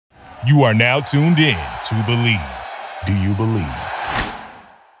You are now tuned in to Believe. Do you believe?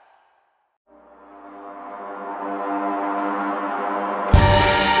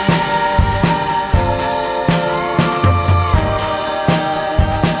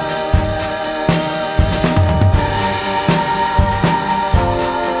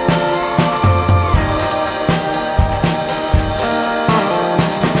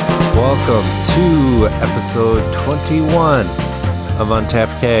 Welcome to episode 21 of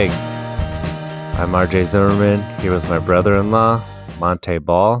Untapped Keg. I'm RJ Zimmerman, here with my brother-in-law, Monte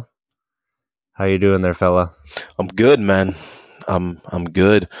Ball. How you doing there, fella? I'm good, man. I'm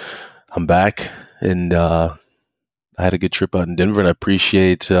good. I'm back, and I had a good trip out in Denver, and I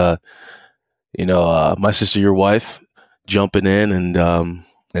appreciate my sister, your wife, jumping in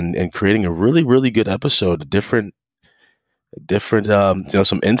and creating a really good episode, different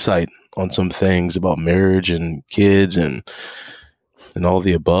some insight on some things about marriage and kids and all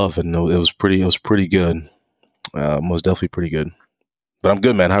the above, and it was pretty good. Most definitely pretty good. But I'm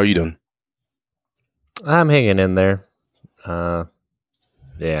good, man. How are you doing? I'm hanging in there.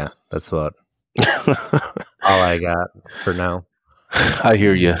 Yeah, that's about all I got for now. I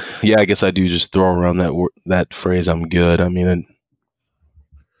hear you. Yeah, I guess I do just throw around that phrase. I'm good. I mean,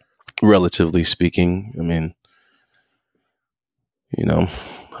 relatively speaking. I mean,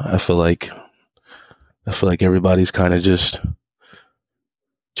 I feel like everybody's kind of just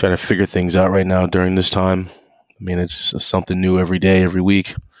trying to figure things out right now during this time. I mean, it's something new every day, every week.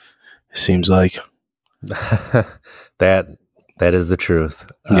 It seems like that is the truth.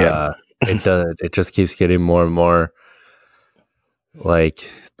 Yeah, it does. It just keeps getting more and more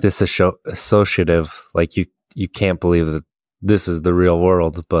like disassociative. Like you can't believe that this is the real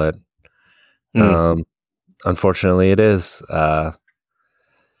world, but unfortunately, it is.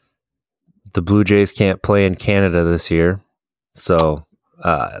 The Blue Jays can't play in Canada this year, so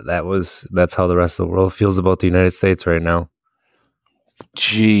that's how the rest of the world feels about the United States right now.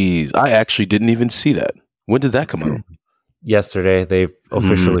 Jeez, I actually didn't even see that. When did that come out? Yesterday, they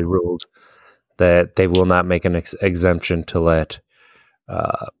officially ruled that they will not make an exemption to let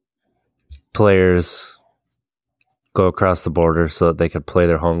players go across the border so that they could play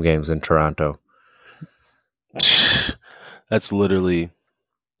their home games in Toronto. That's literally...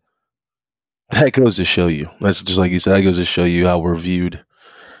 That goes to show you. That's just like you said. That goes to show you how we're viewed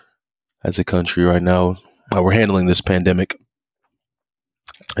as a country right now. How we're handling this pandemic.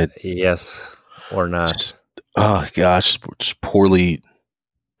 Yes, or not. Oh gosh, just poorly.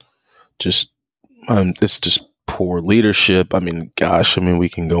 It's just poor leadership. I mean, gosh. I mean, we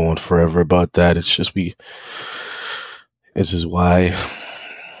can go on forever about that. It's just This is why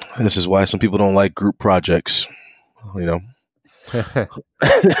some people don't like group projects.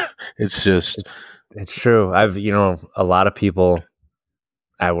 It's true. I've a lot of people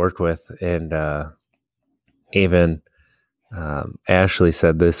I work with, and even Ashley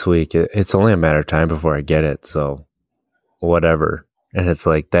said this week it's only a matter of time before I get it, so whatever. And it's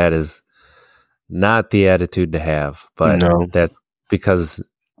like, that is not the attitude to have, but No. That's because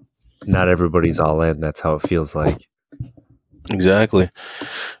not everybody's all in. That's how it feels like. Exactly.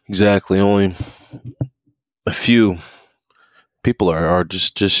 Only a few people are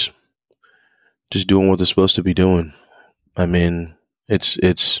just doing what they're supposed to be doing. I mean, it's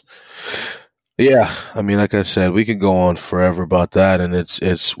yeah. I mean, like I said, we could go on forever about that, and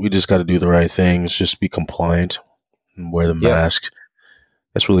it's we just got to do the right things, just be compliant and wear the mask.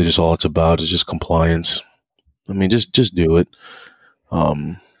 That's really just all it's about, is just compliance. I mean, just do it.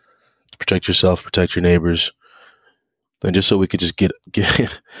 Protect yourself, protect your neighbors, and just so we could just get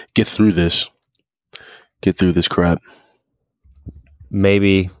through this. Get through this crap.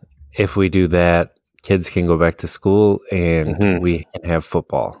 Maybe if we do that, kids can go back to school and we can have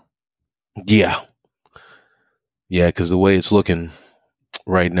football. Yeah, because the way it's looking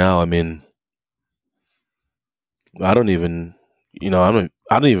right now, I mean, I don't even know how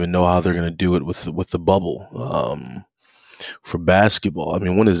they're going to do it with the bubble for basketball. I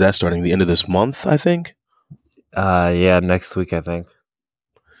mean, when is that starting? The end of this month, I think. Next week, I think.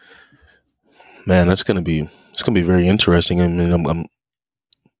 Man, it's gonna be very interesting. I mean,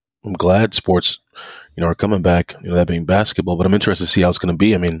 I'm glad sports, are coming back. That being basketball, but I'm interested to see how it's gonna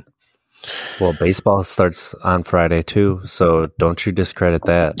be. I mean, well, baseball starts on Friday too, so don't you discredit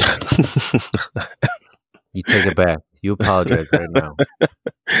that. You take it back. You apologize right now.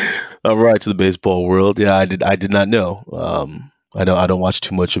 All right, to the baseball world. Yeah, I did not know. I don't watch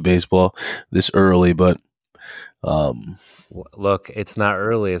too much of baseball this early, but look, it's not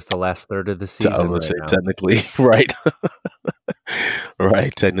early. It's the last third of the season. I would say technically, right?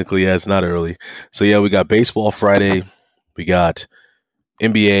 Right. Technically, yeah, it's not early. So yeah, we got baseball Friday. We got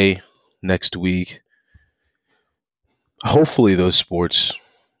NBA next week. Hopefully those sports,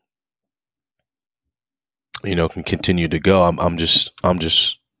 can continue to go. I'm just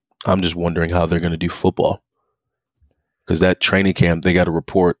wondering how they're going to do football, because that training camp, they got to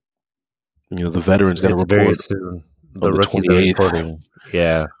report. The veterans got to report very soon. The rookies are reporting.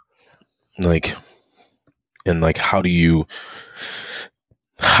 Yeah.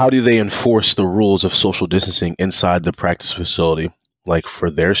 How do they enforce the rules of social distancing inside the practice facility, like for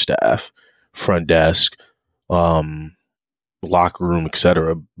their staff, front desk, locker room,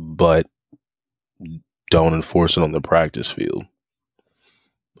 etc., but don't enforce it on the practice field?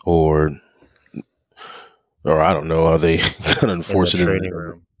 Or I don't know, are they going to enforce it in the training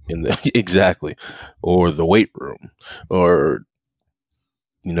room? Exactly, or the weight room, or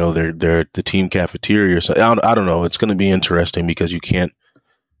they're the team cafeteria or something. I don't know. It's going to be interesting, because you can't,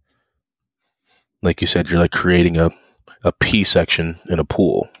 like you said, you're like creating a pee section in a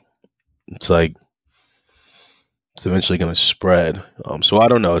pool. It's like it's eventually going to spread. So I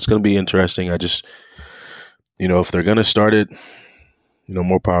don't know. It's going to be interesting. I just, if they're going to start it,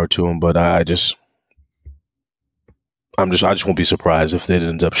 more power to them. But I just won't be surprised if it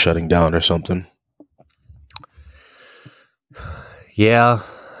ends up shutting down or something. Yeah,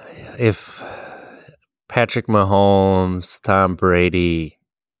 if Patrick Mahomes, Tom Brady,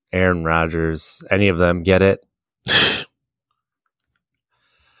 Aaron Rodgers, any of them get it,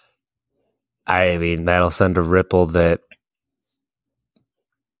 I mean, that'll send a ripple that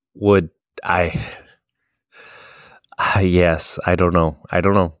would yes, I don't know. I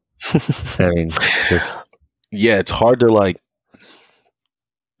mean, yeah, it's hard to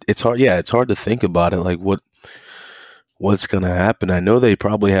it's hard to think about it. Like what's going to happen? I know they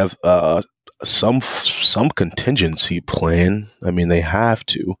probably have some contingency plan. I mean, they have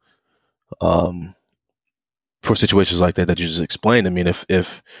to, for situations like that you just explained. I mean, if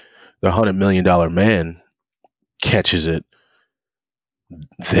the $100 million man catches it,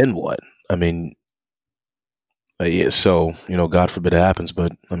 then what? I mean, yeah, so, God forbid it happens,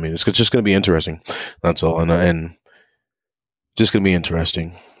 but I mean, it's just going to be interesting. That's all. And just going to be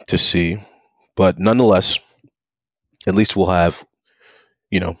interesting to see, but nonetheless, at least we'll have,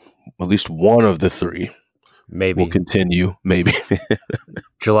 at least one of the three maybe will continue. Maybe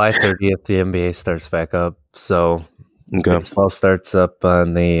July 30th, the NBA starts back up. So baseball starts up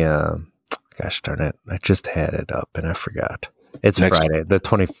on the, gosh darn it. I just had it up and I forgot. It's Friday, the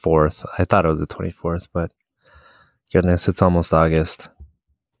 24th. I thought it was the 24th, but goodness, it's almost August.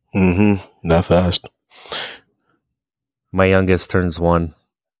 That fast. My youngest turns 1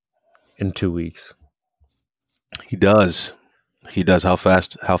 in 2 weeks. He does. How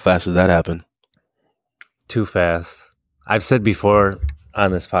fast did that happen? Too fast. I've said before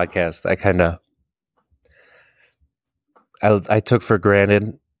on this podcast, I took for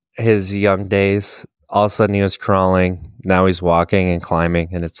granted his young days. All of a sudden he was crawling. Now he's walking and climbing,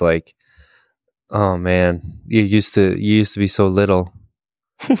 and it's like, oh man, you used to be so little.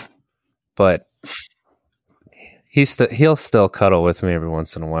 But he'll still cuddle with me every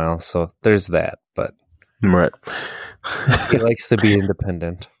once in a while, so there's that. But right. He likes to be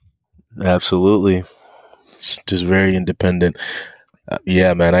independent. Absolutely. It's just very independent.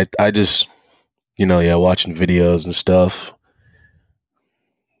 Yeah, man. I just, watching videos and stuff,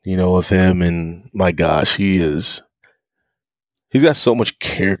 of him, and my gosh, he's got so much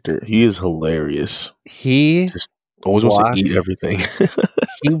character. He is hilarious. He just always wants to eat everything.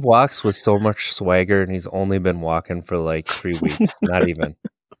 He walks with so much swagger, and he's only been walking for like 3 weeks. Not even.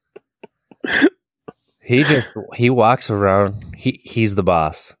 He walks around. He's the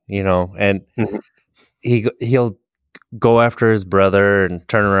boss, and he'll go after his brother and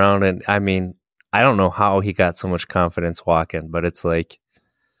turn around. And I mean, I don't know how he got so much confidence walking, but it's like,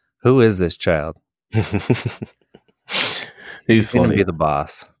 who is this child? He's funny. Gonna be the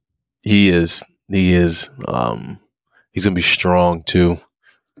boss. He is. He's gonna be strong too.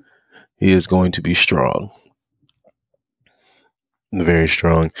 He is going to be strong. Very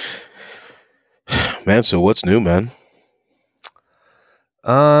strong. Man, so what's new, man?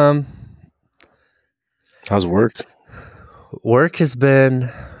 How's work? Work has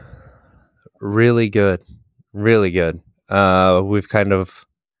been really good. Really good. We've kind of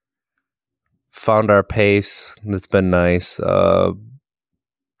found our pace. That's been nice. The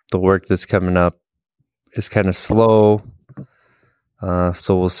work that's coming up is kind of slow.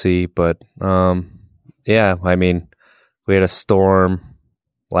 So we'll see. But yeah, I mean, we had a storm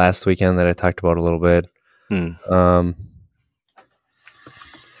last weekend that I talked about a little bit.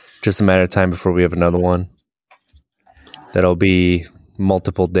 Just a matter of time before we have another one. That'll be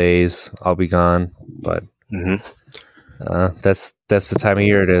multiple days. I'll be gone, but that's that's the time of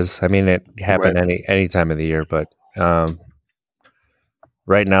year it is. I mean, it happened any time of the year, but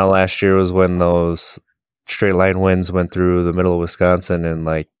right now, last year was when those straight line winds went through the middle of Wisconsin and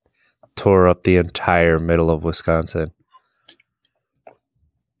like tore up the entire middle of Wisconsin.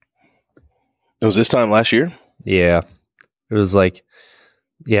 It was this time last year? Yeah. It was like,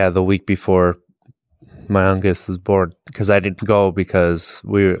 the week before my youngest was born, because I didn't go because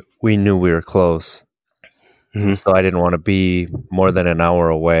we knew we were close. Mm-hmm. So I didn't want to be more than an hour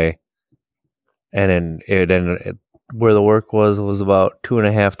away. And then it ended where the work was about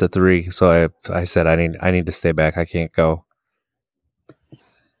 2.5 to 3. So I said, I need to stay back. I can't go.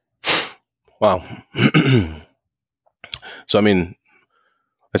 Wow. So, I mean,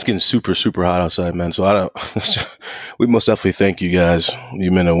 it's getting super, super hot outside, man. So we most definitely thank you guys,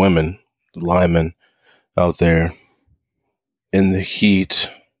 you men and women, the linemen out there in the heat,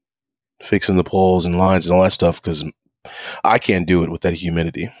 fixing the poles and lines and all that stuff, because I can't do it with that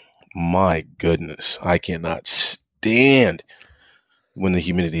humidity. My goodness, I cannot stand when the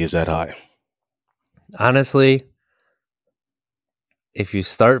humidity is that high. Honestly, if you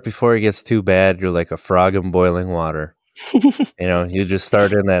start before it gets too bad, you're like a frog in boiling water. You just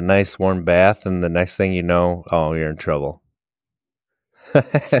start in that nice warm bath, and the next thing you know, you're in trouble.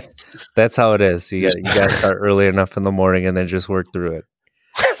 That's how it is. You got to start early enough in the morning and then just work through it.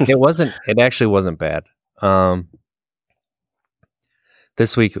 It actually wasn't bad.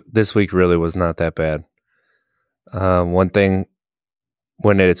 This week really was not that bad. One thing,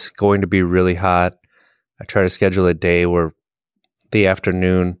 when it's going to be really hot, I try to schedule a day where the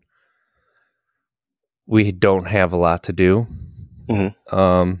afternoon we don't have a lot to do.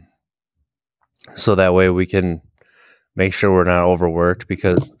 Mm-hmm. So that way we can make sure we're not overworked,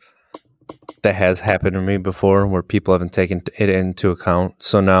 because that has happened to me before where people haven't taken it into account.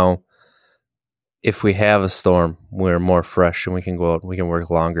 So now if we have a storm, we're more fresh and we can go out and we can work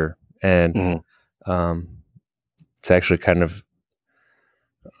longer. And it's actually kind of,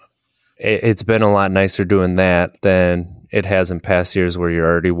 it's been a lot nicer doing that than it has in past years where you're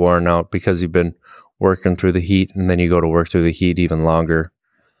already worn out because you've been working through the heat, and then you go to work through the heat even longer.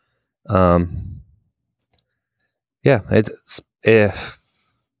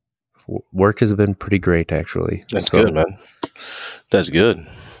 Work has been pretty great, actually. That's good, man. That's good.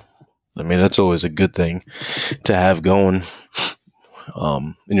 I mean, that's always a good thing to have going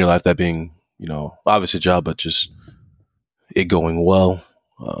in your life, that being, obviously a job, but just it going well.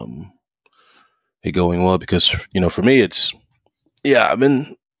 Because, for me, it's, I've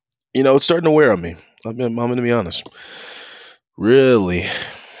been, it's starting to wear on me. I'm going to be honest. Really,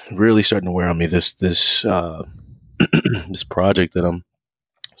 really starting to wear on me, this this project that I'm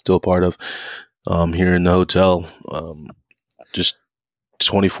still a part of here in the hotel, just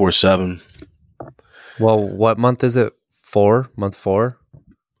 24/7. Well, what month is it? Month 4?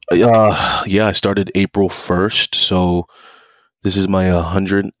 I started April 1st, so this is my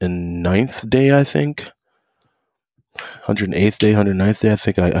 109th day, I think. 108th day, 109th day. I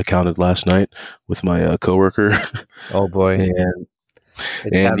think I counted last night with my coworker. Oh boy!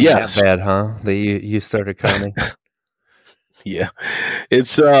 and that bad, huh? That you started counting. Yeah,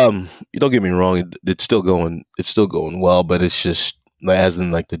 it's don't get me wrong, it's still going well, but it's just, as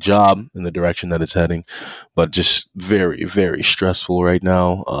in like the job and the direction that it's heading, but just very, very stressful right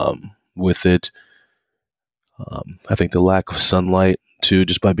now with it. I think the lack of sunlight too,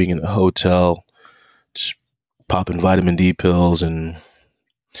 just by being in a hotel, just popping vitamin D pills, and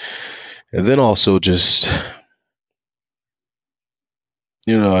then also just,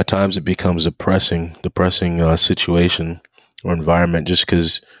 at times it becomes a depressing situation or environment, just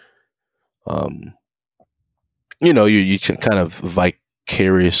because, you can kind of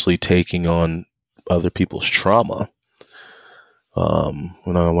vicariously taking on other people's trauma.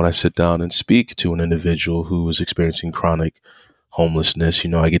 When I sit down and speak to an individual who is experiencing chronic homelessness,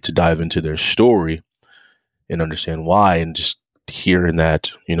 I get to dive into their story and understand why, and just hearing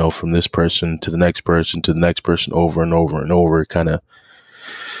that, from this person to the next person to the next person over and over and over, kind of,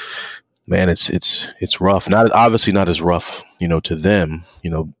 man, it's rough. Obviously not as rough, to them,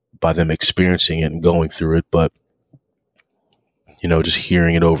 by them experiencing it and going through it, but, just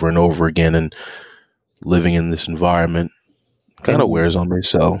hearing it over and over again and living in this environment kind of wears on me.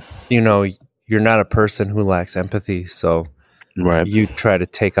 So, you're not a person who lacks empathy. So right. You try to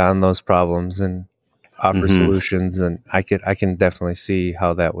take on those problems and offer solutions. And I can definitely see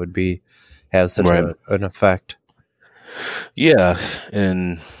how that would have such an effect. Yeah.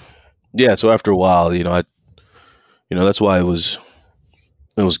 And so after a while, that's why it was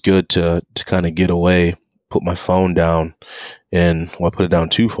good to kind of get away, put my phone down, and I put it down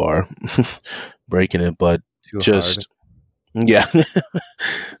too far, breaking it, but too hard. Yeah.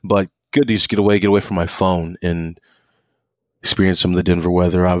 But good to just get away from my phone and experience some of the Denver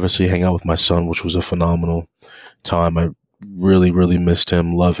weather. Obviously, hang out with my son, which was a phenomenal time. I really, really missed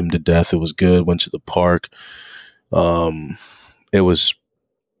him. Love him to death. It was good. Went to the park. Um, it was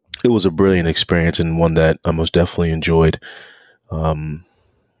a brilliant experience and one that I most definitely enjoyed.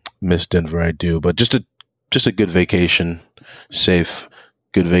 Miss Denver, I do, but just a good vacation, safe,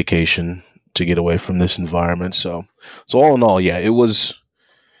 good vacation to get away from this environment. So all in all, yeah, it was.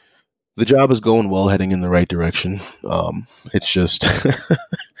 The job is going well, heading in the right direction. It's just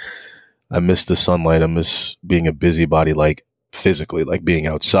I miss the sunlight. I miss being a busybody, like physically, like being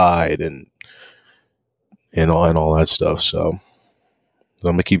outside and all that stuff. So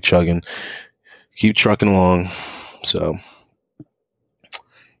I'm gonna keep chugging, keep trucking along. So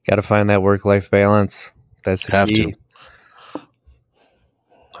Got to find that work-life balance. That's the have key.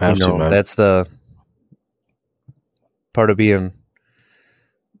 to, man. That's the part of being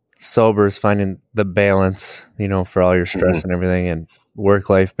sober is finding the balance, for all your stress and everything. And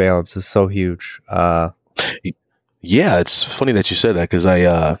work-life balance is so huge. Yeah, it's funny that you said that because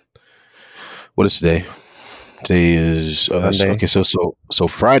what is today? Today is Sunday. okay. So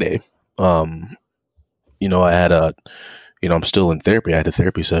Friday, I had I'm still in therapy. I had a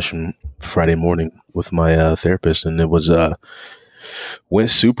therapy session Friday morning with my therapist, and it was went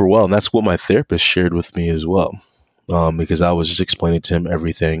super well. And that's what my therapist shared with me as well, because I was just explaining to him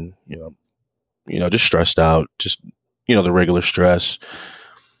everything, just stressed out, just the regular stress,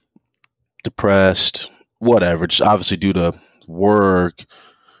 depressed, whatever, just obviously due to work,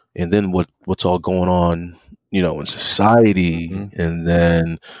 and then what's all going on, in society, and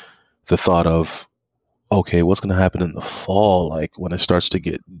then the thought of, okay, what's going to happen in the fall, like when it starts to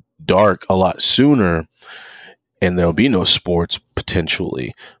get dark a lot sooner, and there'll be no sports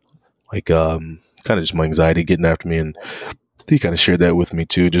potentially, like kind of just my anxiety getting after me, and he kind of shared that with me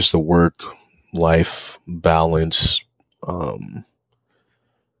too, just the work life balance,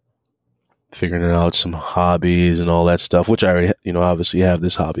 figuring out some hobbies and all that stuff, which I already, obviously have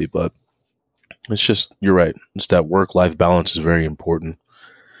this hobby, but it's just, you're right. It's that work-life balance is very important.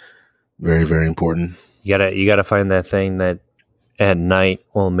 Very, very important. You gotta find that thing that at night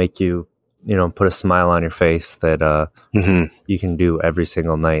will make you, put a smile on your face that you can do every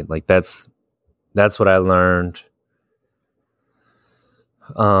single night. Like that's what I learned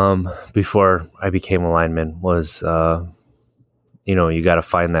before I became a lineman was, you got to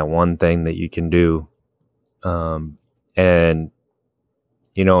find that one thing that you can do, and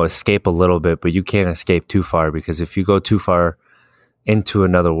escape a little bit, but you can't escape too far, because if you go too far into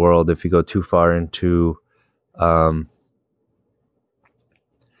another world, if you go too far into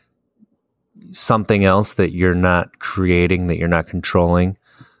something else that you're not creating, that you're not controlling,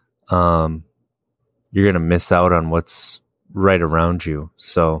 you're going to miss out on what's right around you.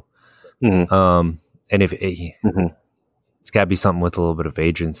 So, and if it's got to be something with a little bit of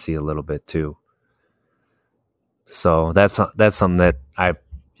agency, a little bit too. So that's something that I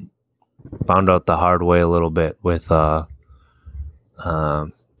found out the hard way a little bit with, when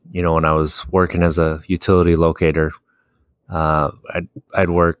I was working as a utility locator, I'd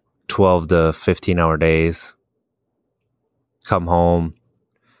work 12 to 15 hour days, come home,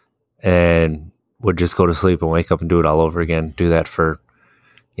 and would just go to sleep and wake up and do it all over again. Do that for,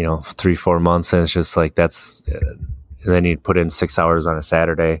 3-4 months. And it's just like, and then you'd put in 6 hours on a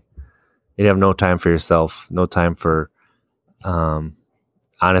Saturday. You'd have no time for yourself, no time for,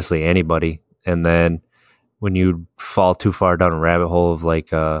 honestly, anybody. And then when you fall too far down a rabbit hole of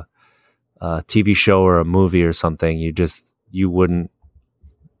like a TV show or a movie or something,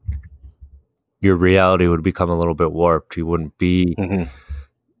 your reality would become a little bit warped. You wouldn't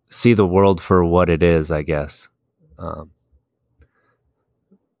see the world for what it is, I guess.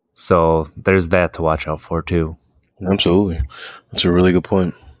 So there's that to watch out for too. Absolutely. That's a really good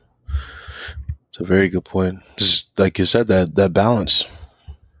point. It's a very good point. Just like you said, that balance,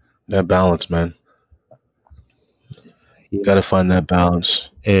 man. You got to find that balance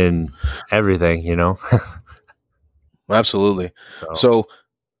in everything, Absolutely. So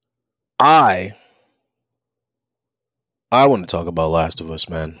I want to talk about Last of Us,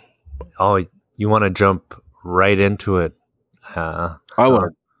 man. Oh, you want to jump right into it? I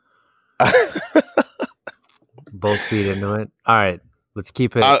want to both feet into it. All right, let's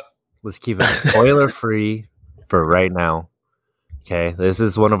keep it spoiler free for right now. Okay, this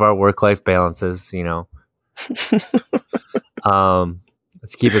is one of our work-life balances, Let's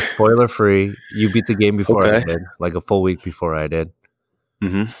keep it spoiler free. You beat the game before I did, like a full week before I did.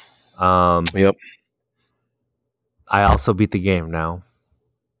 Yep. I also beat the game now.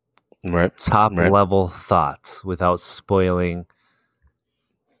 Right. top Right. level thoughts without spoiling.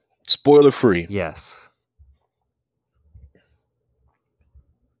 Spoiler free. Yes.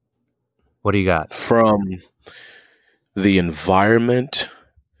 What do you got? From the environment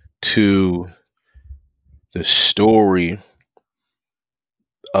to the story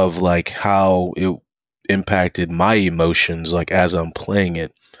of like how it impacted my emotions, like as I'm playing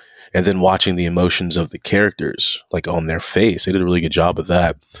it, and then watching the emotions of the characters, like on their face. They did a really good job of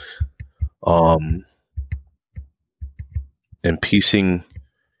that. And piecing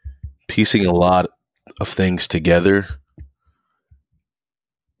a lot of things together.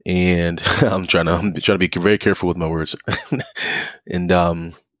 And I'm trying to be very careful with my words. And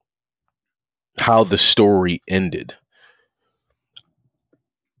how the story ended.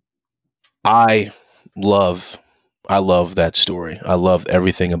 I love that story. I love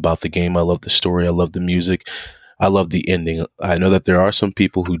everything about the game. I love the story. I love the music. I love the ending. I know that there are some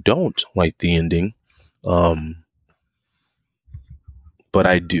people who don't like the ending. But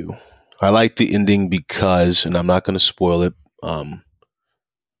I do. I like the ending because, and I'm not going to spoil it,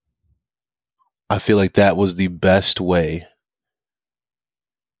 I feel like that was the best way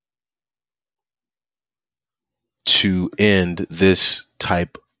to end this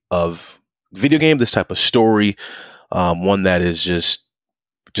type of video game, this type of story, one that is just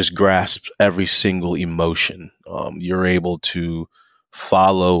grasps every single emotion. You're able to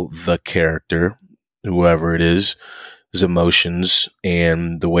follow the character, whoever it is, his emotions,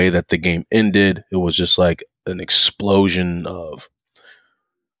 and the way that the game ended, it was just like an explosion of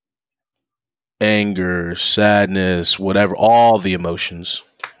anger, sadness, whatever, all the emotions.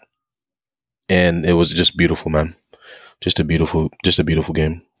 And it was just beautiful, man. Just a beautiful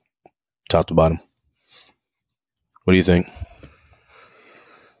game, top to bottom. What do you think?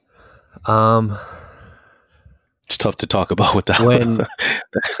 It's tough to talk about without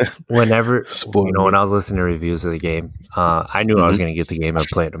whenever when I was listening to reviews of the game, I knew I was going to get the game and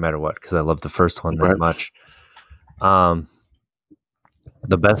play it no matter what because I loved the first one that much.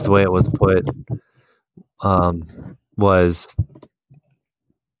 The best way it was put was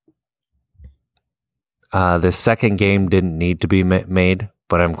the second game didn't need to be made,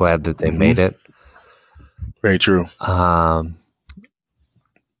 but I'm glad that they made it. Very true.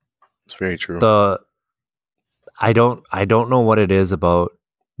 It's very true. I don't know what it is about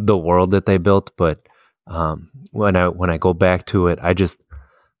the world that they built, but when I go back to it,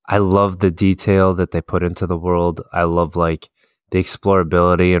 I love the detail that they put into the world. I love like the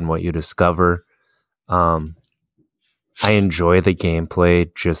explorability and what you discover. I enjoy the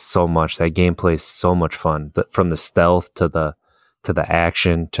gameplay just so much. That gameplay is so much fun. From the stealth to the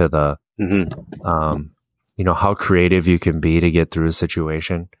action to the how creative you can be to get through a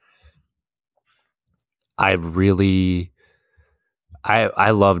situation. I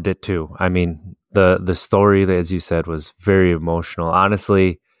loved it too. I mean, the story, as you said, was very emotional.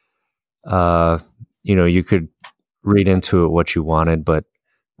 Honestly, you could read into it what you wanted, but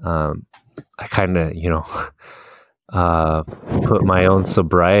I kind of, put my own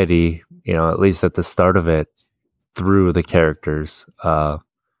sobriety, at least at the start of it, through the characters.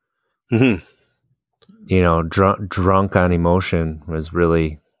 Drunk on emotion was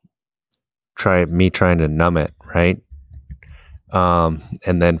really trying to numb it, right? And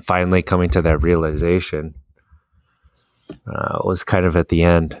then finally coming to that realization was kind of at the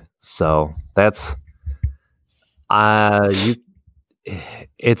end. So that's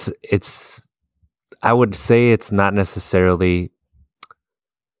it's I would say it's not necessarily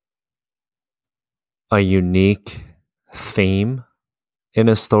a unique theme in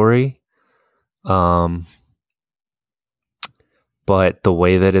a story, but the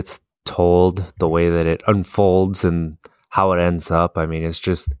way that it's told, the way that it unfolds and how it ends up, I mean, it's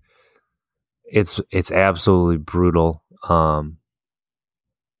absolutely brutal.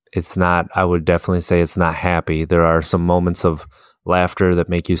 It's not, I would definitely say it's not happy. There are some moments of laughter that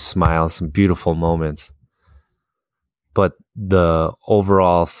make you smile, some beautiful moments, but the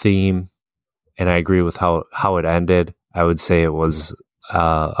overall theme, and I agree with how it ended, I would say it was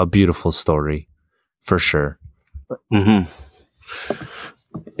a beautiful story for sure. I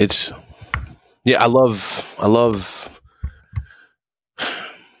love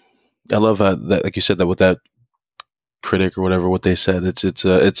that, like you said, that with that critic or whatever, what they said, it's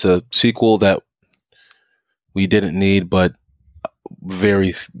a sequel that we didn't need, but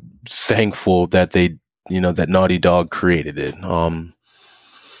very thankful that they, that Naughty Dog created it. I'm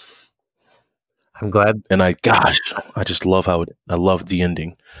glad, and I just love I love the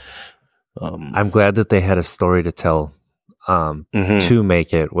ending. I'm glad that they had a story to tell to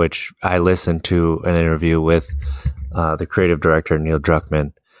make it, which I listened to an interview with the creative director Neil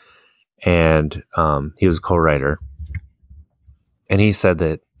Druckmann, and he was a co-writer. And he said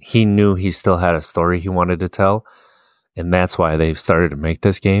that he knew he still had a story he wanted to tell, and that's why they started to make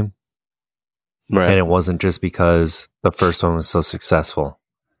this game. Right. And it wasn't just because the first one was so successful.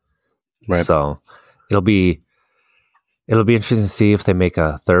 Right. So it'll be interesting to see if they make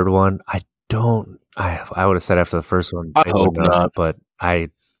a third one. I would have said after the first one, I hope not. But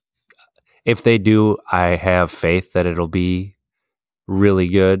if they do, I have faith that it'll be really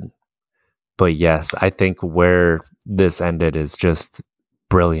good. But yes, I think where this ended is just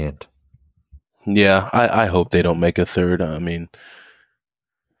brilliant. Yeah, I hope they don't make a third. I mean,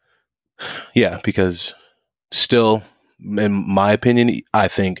 yeah, because still, in my opinion, I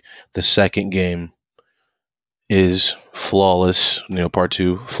think the second game is flawless. Part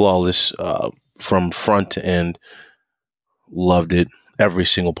 2, flawless from front to end. Loved it, every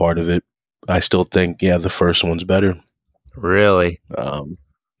single part of it. I still think, the first one's better. Really?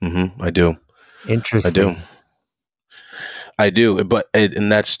 I do. Interesting. I do, but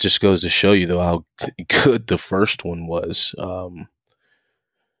and that's just goes to show you though how good the first one was. The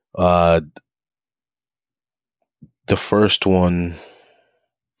first one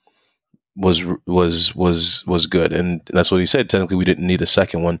was good, and that's what he said. Technically, we didn't need a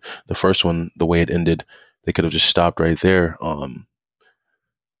second one. The first one, the way it ended, they could have just stopped right there.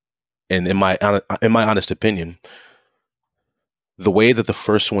 And in my honest opinion, the way that the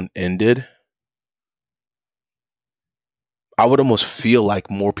first one ended, I would almost feel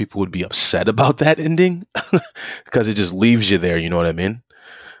like more people would be upset about that ending because it just leaves you there. You know what I mean?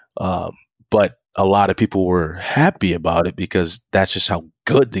 But a lot of people were happy about it because that's just how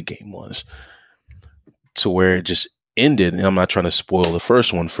good the game was, to where it just ended. And I'm not trying to spoil the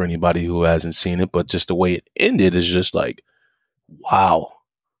first one for anybody who hasn't seen it, but just the way it ended is just like, wow,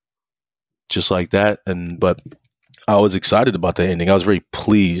 just like that. But I was excited about the ending. I was very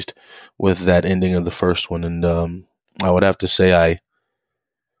pleased with that ending of the first one. And, I would have to say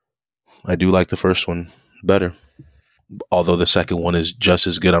I do like the first one better, although the second one is just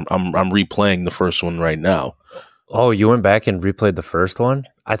as good. I'm replaying the first one right now. Oh, you went back and replayed the first one?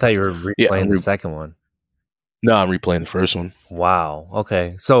 I thought you were replaying the second one. No, I'm replaying the first one. Wow.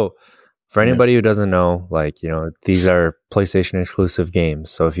 Okay. So for anybody who doesn't know, these are PlayStation exclusive games.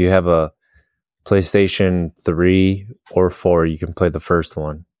 So if you have a PlayStation 3 or 4, you can play the first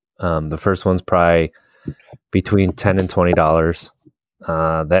one. The first one's probably between $10 and $20.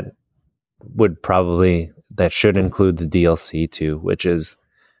 That should include the DLC too, which is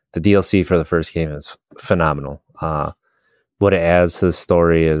the DLC for the first game is phenomenal. What it adds to the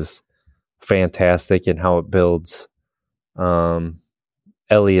story is fantastic, and how it builds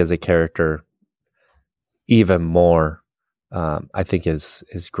Ellie as a character even more, I think is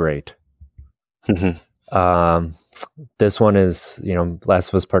great. This one is, Last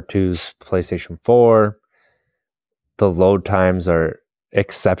of Us Part 2's PlayStation 4. The load times are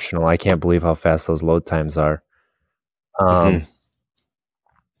exceptional. I can't believe how fast those load times are.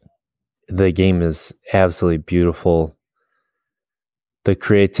 The game is absolutely beautiful. The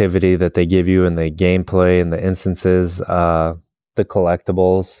creativity that they give you in the gameplay and the instances, the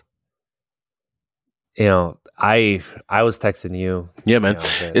collectibles. I was texting you. Yeah, man.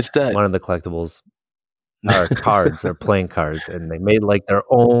 It's that one of the collectibles are cards, or playing cards, and they made like their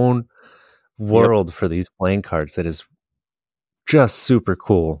own world for these playing cards that is just super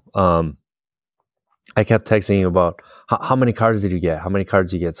cool. I kept texting you about how many cards did you get? How many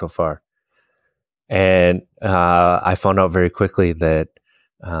cards you get so far? And I found out very quickly that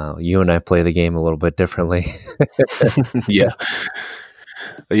you and I play the game a little bit differently. Yeah.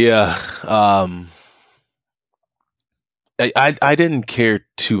 I didn't care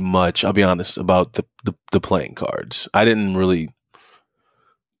too much, I'll be honest, about the playing cards. I didn't really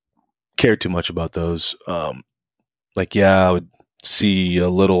care too much about those. I would see a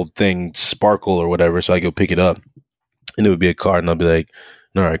little thing sparkle or whatever, so I go pick it up, and it would be a card, and I'll be like,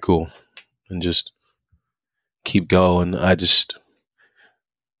 all right, cool, and just keep going. I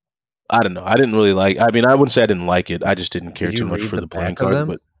don't know. I didn't really like. I mean, I wouldn't say I didn't like it. I just didn't care too much for the playing card.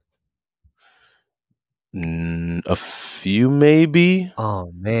 But a few, maybe.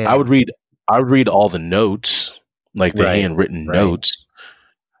 Oh man, I would read all the notes, like the handwritten notes.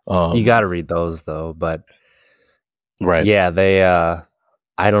 You got to read those though, but right, yeah, they.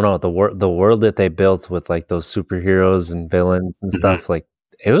 I don't know, the world that they built with like those superheroes and villains and stuff. Like,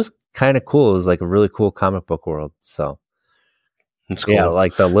 it was kind of cool. It was like a really cool comic book world. So. That's cool. Yeah,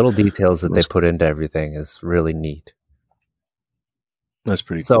 like the little details that they put into everything is really neat. That's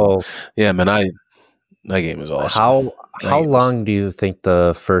pretty cool. So, yeah, man, that game is awesome. How long do you think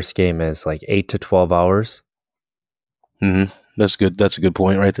the first game is? Like 8 to 12 hours? That's good. That's a good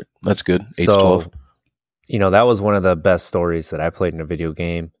point right there. That's good. 8 to So, 12. that was one of the best stories that I played in a video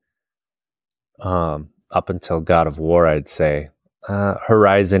game. Up until God of War, I'd say.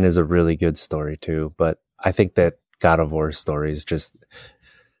 Horizon is a really good story too, but I think that God of War story is just.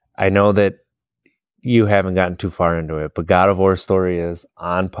 I know that you haven't gotten too far into it, but God of War story is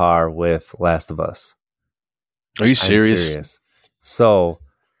on par with Last of Us. Are you serious? I'm serious. So,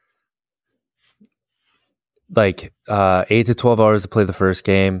 like 8 to 12 hours to play the first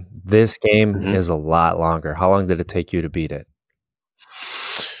game. This game is a lot longer. How long did it take you to beat it?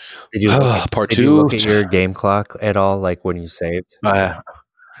 Did you look at your game clock at all, like when you saved? I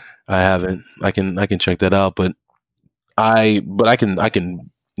haven't. I can check that out, but I can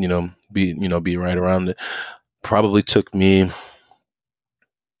be right around it. Probably took me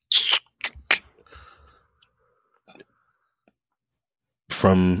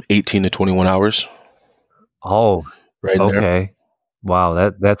from 18 to 21 hours. Oh, right okay. There.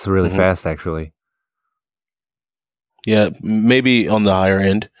 Wow, that's really fast, actually. Yeah, maybe on the higher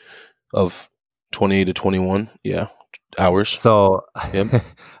end of 20 to 21. Yeah, hours. So, Yep.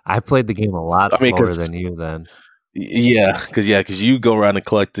 I played the game a lot slower than you then. Yeah, because you go around and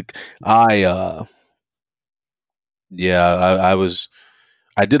collect. I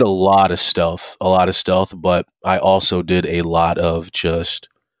did a lot of stealth, but I also did a lot of just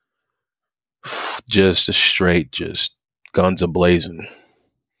straight, just guns a-blazing,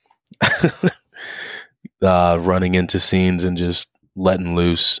 running into scenes and just letting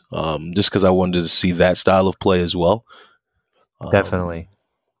loose, just because I wanted to see that style of play as well. Definitely.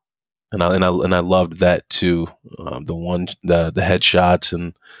 And I loved that too. The headshots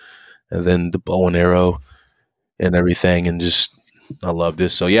and then the bow and arrow and everything, and just I loved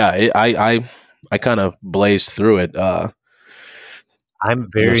this. So yeah, I kind of blazed through it.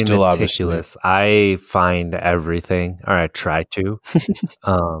 I'm very meticulous. I find everything, or I try to.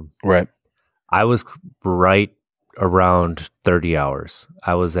 Right. I was right around 30 hours.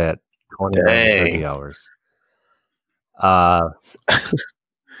 I was at 29 to 30 hours.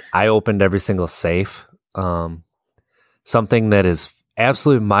 I opened every single safe. Something that is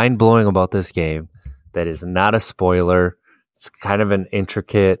absolutely mind-blowing about this game that is not a spoiler. It's kind of an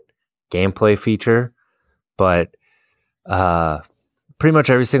intricate gameplay feature, but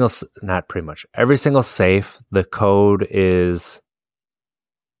every single safe, the code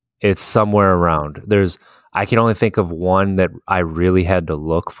it's somewhere around. I can only think of one that I really had to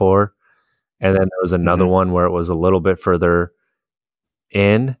look for. And then there was another one where it was a little bit further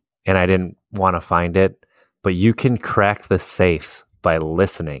in and I didn't want to find it. But you can crack the safes by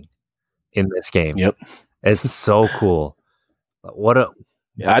listening in this game. Yep. It's so cool. I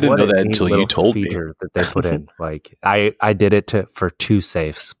didn't know that until you told me that they put in. Like I did it for 2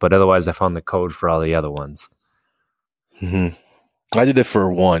 safes, but otherwise I found the code for all the other ones. Mm-hmm. I did it for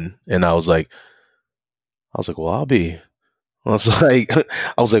 1, and I was like, well, I was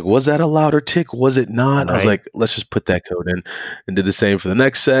like, was that a louder tick? Was it not? Right. I was like, let's just put that code in, and did the same for the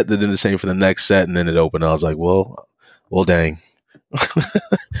next set. Then did the same for the next set, and then it opened. I was like, well, dang. I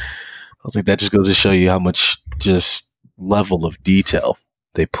was like, that just goes to show you how much just level of detail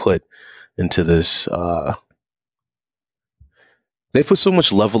they put into this. They put so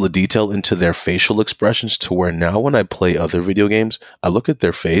much level of detail into their facial expressions to where now when I play other video games, I look at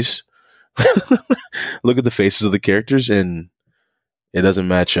their face, look at the faces of the characters, and it doesn't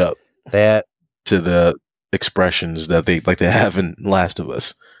match up to the expressions that they have in Last of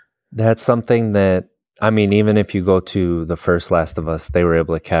Us. That's something that, I mean, even if you go to the first Last of Us, they were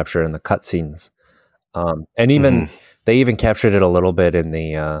able to capture in the cutscenes. And even they even captured it a little bit in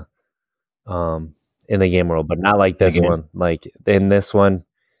the game world, but not like this one. Like in this one,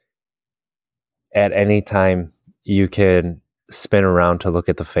 at any time you can spin around to look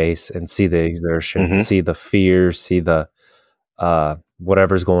at the face and see the exertion, see the fear, see the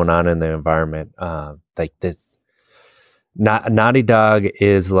whatever's going on in the environment. Like this, Naughty Dog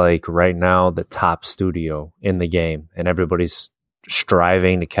is like right now the top studio in the game, and everybody's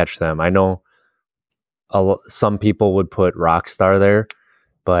striving to catch them. I know some people would put Rockstar there,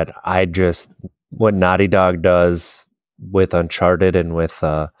 but what Naughty Dog does with Uncharted and with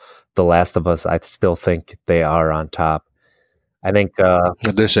The Last of Us, I still think they are on top. I think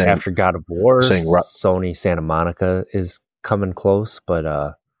they're saying, after God of War, Sony Santa Monica is coming close,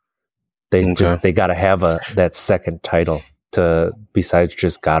 but they got to have that second title besides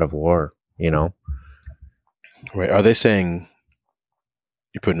just God of War, you know? Right? Are they saying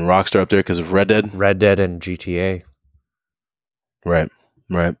you're putting Rockstar up there because of Red Dead? Red Dead and GTA. Right.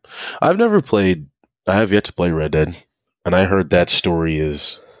 I have yet to play Red Dead, and I heard that story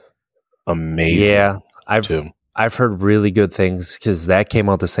is amazing. Yeah, I've heard really good things because that came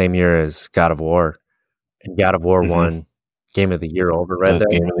out the same year as God of War, and God of War won Game of the Year over Red Dead.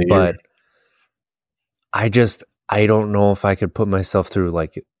 Game of the But year. I don't know if I could put myself through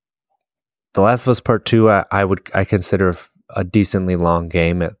like The Last of Us Part 2. I consider a decently long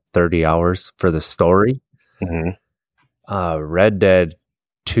game at 30 hours for the story. Red Dead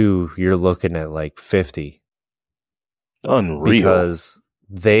 2, you're looking at like 50. Unreal. Because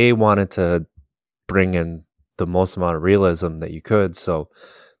they wanted to bring in the most amount of realism that you could. So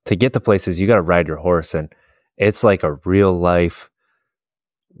to get to places, you got to ride your horse, and it's like a real life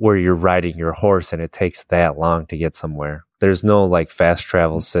where you're riding your horse, and it takes that long to get somewhere. There's no like fast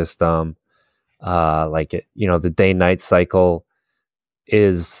travel system. The day-night cycle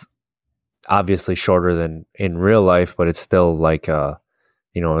is obviously shorter than in real life, but it's still like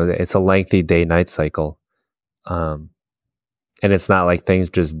it's a lengthy day-night cycle. And it's not like things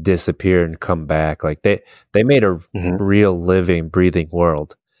just disappear and come back. Like they made a real living, breathing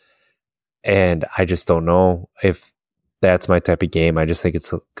world. And I just don't know if that's my type of game. I just think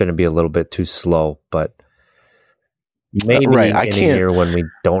it's going to be a little bit too slow. But maybe in a year when we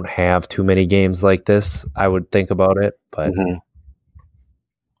don't have too many games like this, I would think about it. But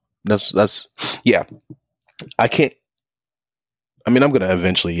that's yeah. I can't. I mean, I'm going to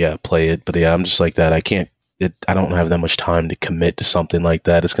eventually play it, but I'm just like that. I can't. I don't have that much time to commit to something like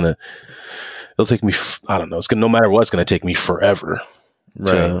that. It'll take me. I don't know. No matter what, it's gonna take me forever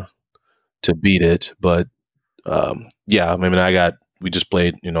to beat it. But I mean, we just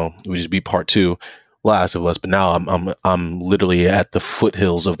played. We just beat part 2, Last of Us. But now I'm literally at the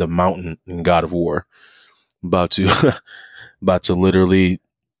foothills of the mountain in God of War, about to literally,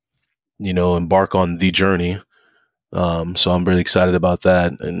 embark on the journey. So I'm really excited about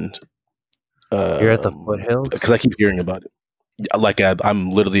that. And you're at the foothills because I keep hearing about it. Like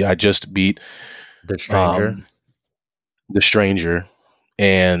I just beat the stranger,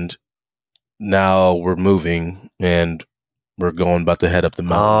 and now we're moving and we're going about to head up the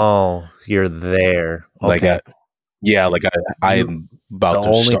mountain. Oh, you're there. Okay. I am about to start. The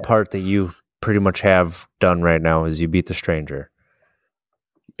only start. part that you pretty much have done right now is you beat the stranger.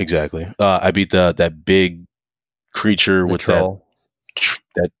 Exactly. I beat that big creature with troll.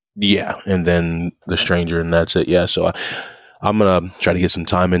 that. Yeah, and then the stranger, and that's it. Yeah, so I'm gonna try to get some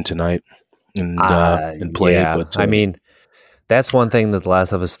time in tonight and play it. But I mean, that's one thing that The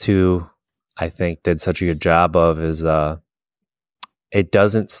Last of Us 2, I think, did such a good job of is it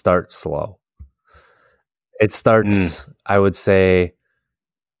doesn't start slow. It starts, I would say,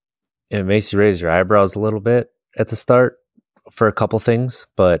 it makes you raise your eyebrows a little bit at the start for a couple things,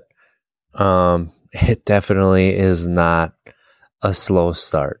 but it definitely is not a slow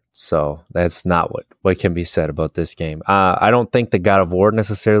start. So that's not what can be said about this game. I don't think the God of War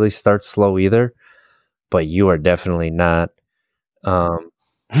necessarily starts slow either, but you are definitely not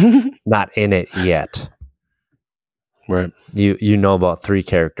not in it yet. Right. You know about 3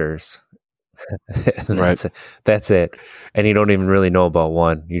 characters. Right. That's it. And you don't even really know about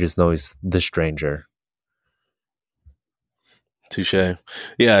one. You just know he's the stranger. Touche.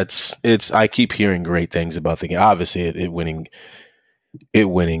 Yeah, it's I keep hearing great things about the game. Obviously it winning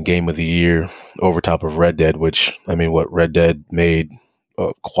Game of the Year over top of Red Dead, which, I mean, what Red Dead made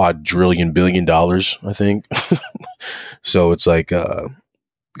a $250 billion, I think. So it's like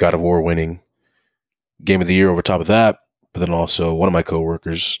God of War winning Game of the Year over top of that. But then also one of my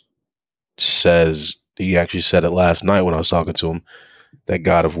coworkers he actually said it last night when I was talking to him, that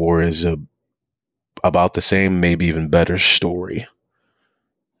God of War is about the same, maybe even better story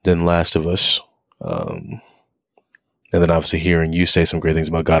than Last of Us. And then obviously hearing you say some great things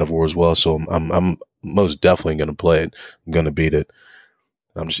about God of War as well. So I'm most definitely going to play it. I'm going to beat it.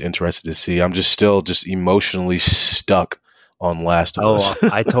 I'm just interested to see. I'm just still emotionally stuck on Last of Us. Oh,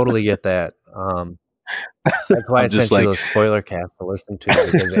 I totally get that. That's why I sent you those spoiler casts to listen to,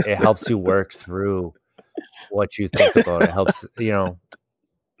 because it helps you work through what you think about it. It helps,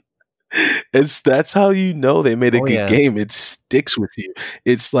 That's how they made a good game. It sticks with you.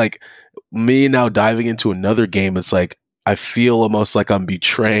 It's like me now diving into another game. It's like I feel almost like I'm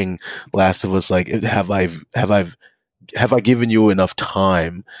betraying Last of Us. Like, have I given you enough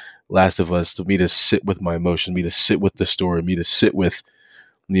time, Last of Us, to me to sit with my emotion, me to sit with the story, me to sit with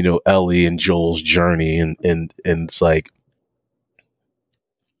Ellie and Joel's journey, and it's like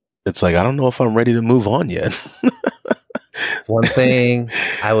I don't know if I'm ready to move on yet. One thing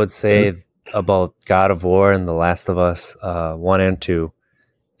I would say about God of War and The Last of Us 1 and 2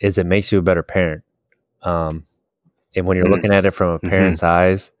 is it makes you a better parent. And when you're looking at it from a parent's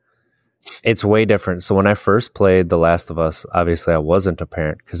eyes, it's way different. So when I first played The Last of Us, obviously I wasn't a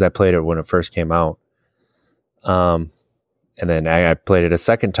parent because I played it when it first came out. And then I played it a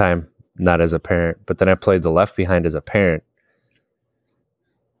second time, not as a parent, but then I played the Left Behind as a parent.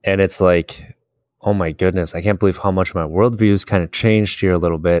 And it's like, oh my goodness, I can't believe how much my worldview's kind of changed here a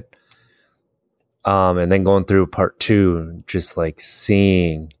little bit. And then going through part 2, just like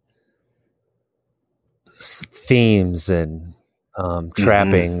seeing themes and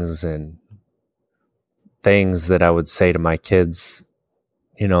trappings and things that I would say to my kids,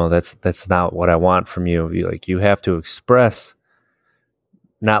 that's not what I want from you. You have to express,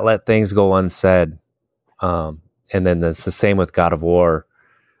 not let things go unsaid. And then it's the same with God of War.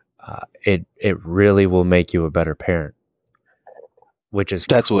 It really will make you a better parent, which is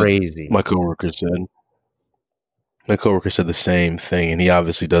crazy. What my coworker said. My coworker said the same thing, and he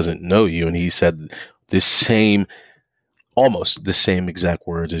obviously doesn't know you, and he said almost the same exact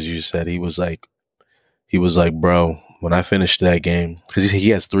words as you said. He was like, bro, when I finished that game, because he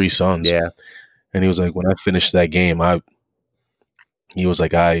has 3 sons, yeah, and he was like, when I finished that game,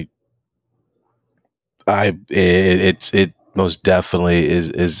 it most definitely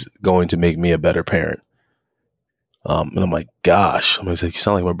is going to make me a better parent. And I'm like, gosh, you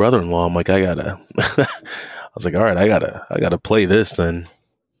sound like my brother-in-law. I'm like, I was like, all right, I gotta play this then.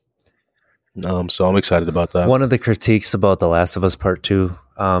 So I'm excited about that. One of the critiques about The Last of Us Part 2,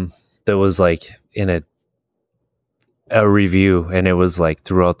 that was like in a review, and it was like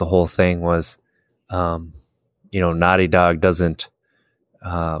throughout the whole thing was, Naughty Dog doesn't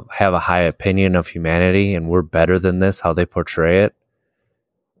have a high opinion of humanity, and we're better than this, how they portray it.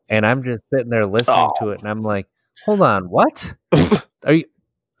 And I'm just sitting there listening to it, and I'm like, hold on, what? Have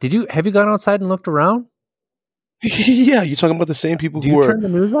you gone outside and looked around? Yeah, you're talking about the same people who are turn the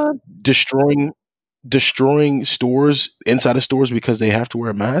news on? destroying stores, inside of stores, because they have to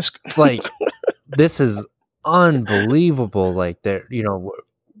wear a mask. Like, this is unbelievable. Like,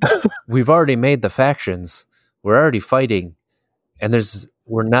 we've already made the factions. We're already fighting, and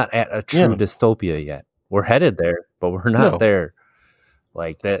we're not at a true dystopia yet. We're headed there, but we're not there.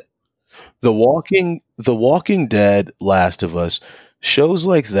 Like that. The Walking Dead, Last of Us, shows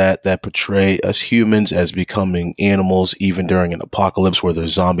like that portray us humans as becoming animals, even during an apocalypse where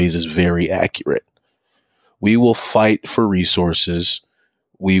there's zombies, is very accurate. We will fight for resources.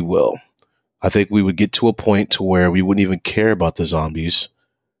 We will. I think we would get to a point to where we wouldn't even care about the zombies.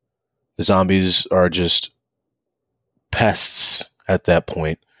 The zombies are just pests at that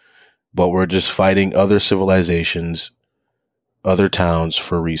point, but we're just fighting other civilizations, other towns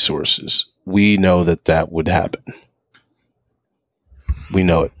for resources. We know that would happen. We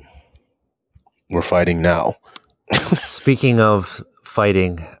know it. We're fighting now. Speaking of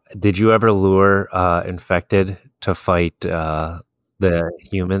fighting, did you ever lure infected to fight the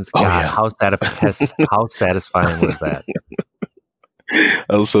humans? God, yeah. How satisfying was that?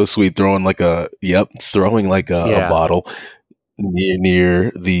 That was so sweet. Throwing like a bottle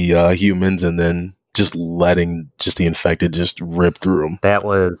near the humans, and then just letting the infected just rip through them.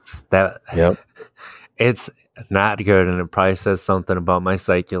 Yep. It's not good, and it probably says something about my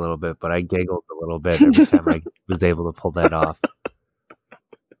psyche a little bit, but I giggled a little bit every time I was able to pull that off.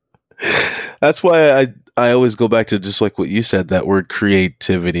 That's why I always go back to just like what you said, that word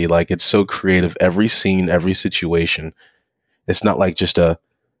creativity. Like, it's so creative. Every scene, every situation. It's not like just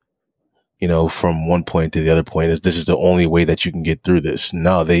from one point to the other point, this is the only way that you can get through this.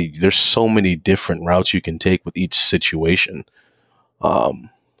 No, there's so many different routes you can take with each situation,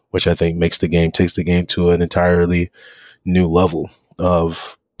 which I think takes the game to an entirely new level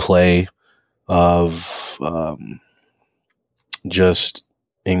of play, of just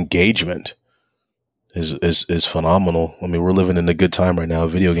engagement. Is phenomenal. I mean, we're living in a good time right now.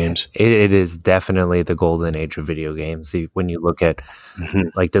 Video games. It is definitely the golden age of video games. When you look at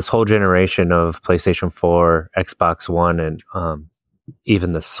like this whole generation of PlayStation 4, Xbox One, and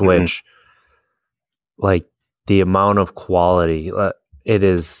even the Switch, like the amount of quality, it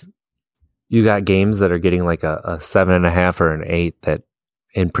is. You got games that are getting like a 7.5 or an 8 that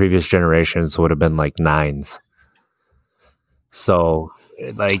in previous generations would have been like 9s. So,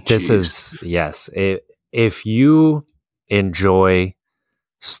 like, this is, yes. If you enjoy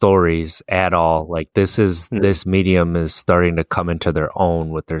stories at all, like this medium is starting to come into their own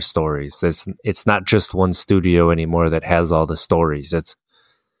with their stories. It's not just one studio anymore that has all the stories. It's,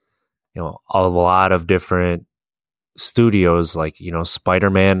 a lot of different studios, like,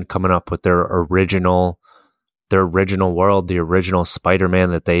 Spider-Man coming up with their original world, the original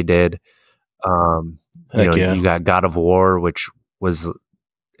Spider-Man that they did. You got God of War, which was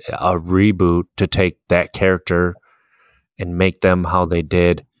a reboot to take that character and make them how they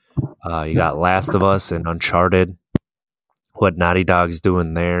did. You got Last of Us and Uncharted, what Naughty Dog's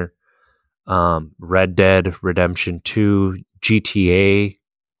doing there. Red Dead Redemption 2, GTA,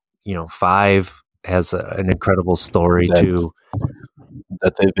 5 has an incredible story too.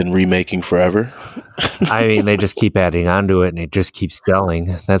 That they've been remaking forever. I mean, they just keep adding on to it and it just keeps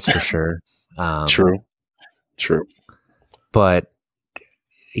selling. That's for sure. True. But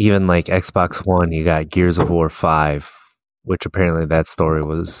even like Xbox One, you got Gears of War 5, which apparently that story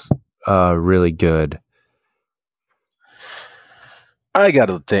was really good. I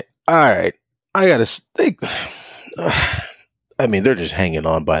gotta think. All right, I gotta think. I mean, they're just hanging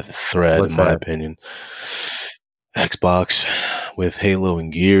on by the thread, in my opinion. Xbox with Halo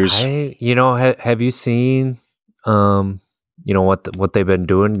and Gears. Have you seen, what they've been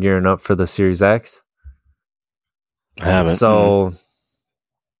doing gearing up for the Series X? I haven't. So,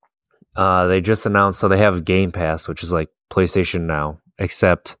 they just announced. So they have Game Pass, which is like PlayStation Now,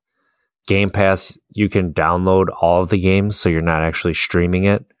 except Game Pass, you can download all of the games, so you're not actually streaming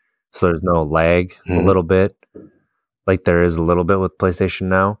it. So there's no lag a little bit, like there is a little bit with PlayStation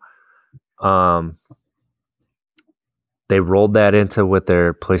Now. They rolled that into with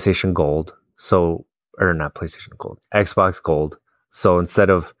their PlayStation Gold. Or not PlayStation Gold, Xbox Gold. So instead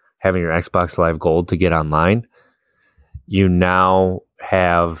of having your Xbox Live Gold to get online, you now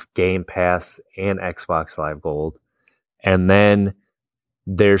have Game Pass and Xbox Live Gold. And then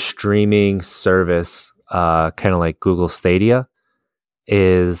their streaming service, kind of like Google Stadia,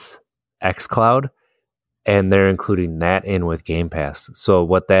 is xCloud, and they're including that in with Game Pass. So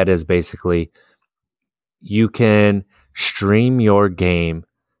what that is basically, you can stream your game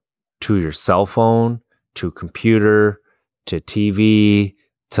to your cell phone, to computer, to TV,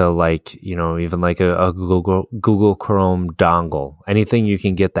 to even like a Google Chrome dongle. Anything you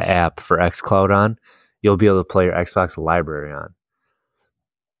can get the app for xCloud on, you'll be able to play your Xbox library on.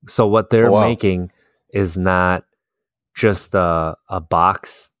 So what they're making is not just a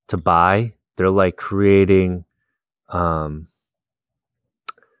box to buy. They're like creating an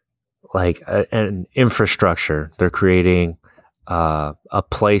infrastructure. They're creating a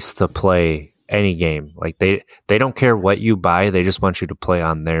place to play any game. Like they don't care what you buy. They just want you to play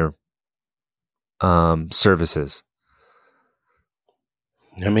on their services.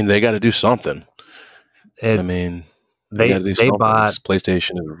 I mean, they got to do something. They bought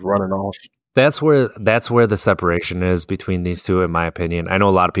PlayStation is running off. That's where the separation is between these two, in my opinion. I know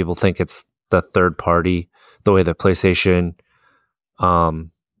a lot of people think it's the third party, the way that PlayStation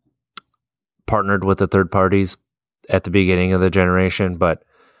partnered with the third parties at the beginning of the generation, but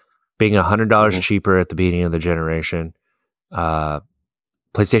being $100 cheaper at the beginning of the generation,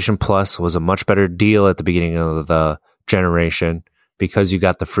 PlayStation Plus was a much better deal at the beginning of the generation because you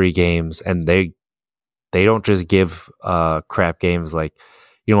got the free games, and they don't just give crap games like,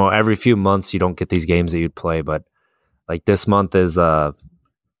 every few months you don't get these games that you'd play, but like this month is the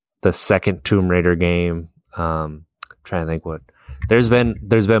second Tomb Raider game. I'm trying to think what there's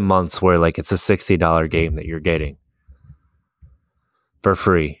been months where like it's a $60 game that you're getting for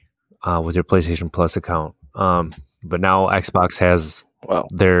free with your PlayStation Plus account. But now Xbox has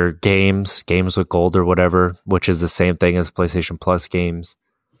their games with gold or whatever, which is the same thing as PlayStation Plus games.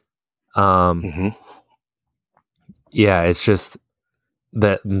 Yeah, it's just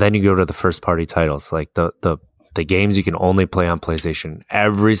that then you go to the first party titles, like the games you can only play on PlayStation.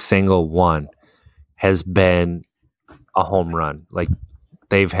 Every single one has been a home run. Like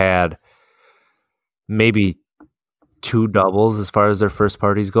they've had maybe 2 doubles as far as their first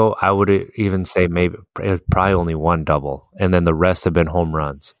parties go. I would even say probably only 1 double, and then the rest have been home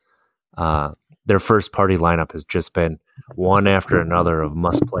runs. Their first party lineup has just been one after another of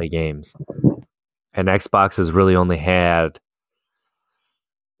must play games. And Xbox has really only had,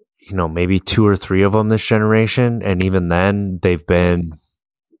 maybe 2 or 3 of them this generation. And even then, they've been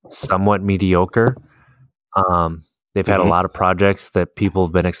somewhat mediocre. They've had a lot of projects that people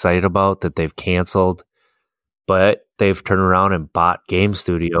have been excited about that they've canceled. But they've turned around and bought game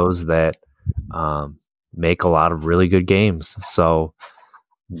studios that make a lot of really good games. So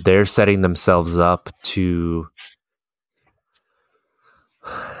they're setting themselves up to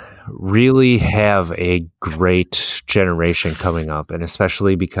really have a great generation coming up, and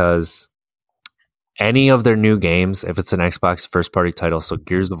especially because any of their new games, if it's an Xbox first party title, so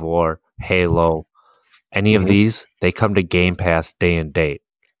Gears of War, Halo, any of these, they come to Game Pass day and date.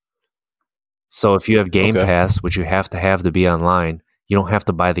 So if you have Game Pass, which you have to be online, you don't have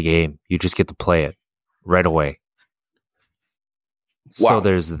to buy the game. You just get to play it right away. Wow. So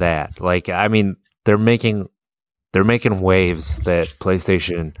there's that. Like, I mean, they're making waves that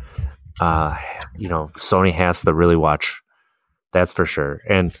PlayStation, Sony has to really watch. That's for sure.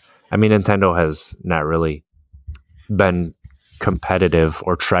 And I mean, Nintendo has not really been competitive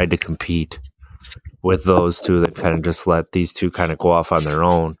or tried to compete with those two. They've kind of just let these two kind of go off on their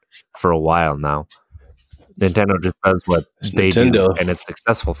own for a while now. Nintendo just does what they do, and it's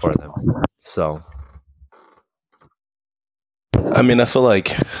successful for them. So, I mean, I feel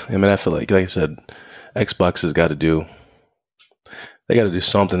like, like I said, Xbox has got to do. They got to do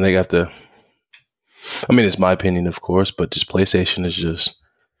something. They got to. I mean, it's my opinion, of course, but just PlayStation is just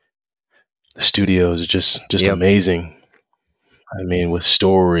the studio is just amazing. I mean, with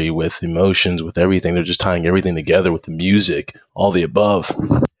story, with emotions, with everything, they're just tying everything together with the music, all the above.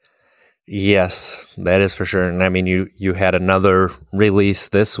 Yes, that is for sure. And I mean, you had another release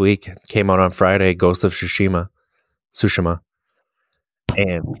this week. It came out on Friday, Ghost of Tsushima.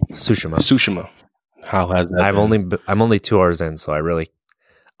 How has that? I'm only 2 hours in, so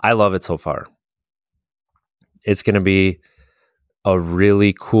I love it so far. It's going to be a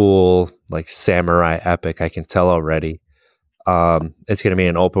really cool, like, samurai epic. I can tell already. It's going to be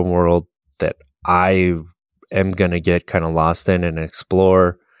an open world that I am going to get kind of lost in and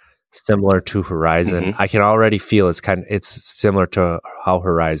explore, similar to Horizon. Mm-hmm. I can already feel it's similar to how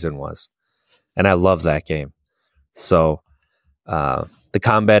Horizon was, and I love that game. So the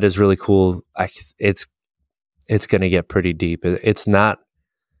combat is really cool. It's going to get pretty deep. It's not.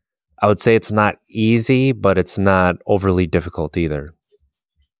 I would say it's not easy, but it's not overly difficult either.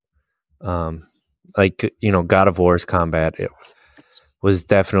 Like, God of War's combat, it was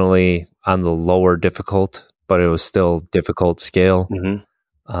definitely on the lower difficult, but it was still difficult scale.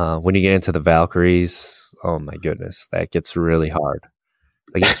 Mm-hmm. When you get into the Valkyries, oh my goodness, that gets really hard.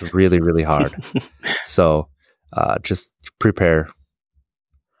 Like, it's really, really hard. So just prepare.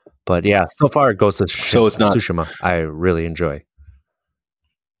 But yeah, so far it goes to Tsushima. I really enjoy.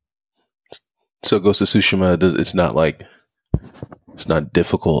 So Ghost of Tsushima, it's not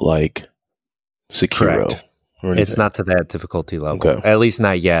difficult like Sekiro. Correct. It's not to that difficulty level. Okay. At least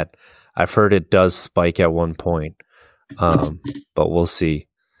not yet. I've heard it does spike at one point, but we'll see.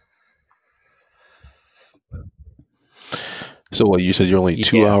 So what, you said you're only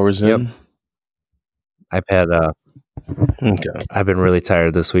 2 hours in? Yep. I've been really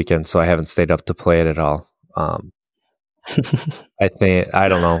tired this weekend, so I haven't stayed up to play it at all. I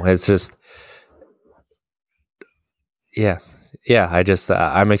don't know. It's just, yeah.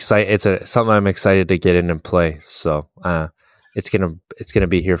 I'm excited. It's something I'm excited to get in and play. So it's gonna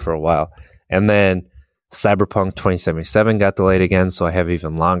be here for a while. And then Cyberpunk 2077 got delayed again, so I have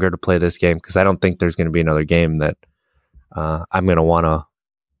even longer to play this game because I don't think there's gonna be another game that I'm gonna want to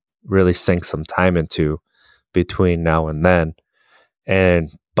really sink some time into between now and then.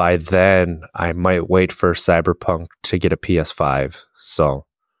 And by then, I might wait for Cyberpunk to get a PS5. So.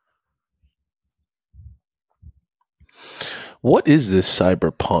 What is this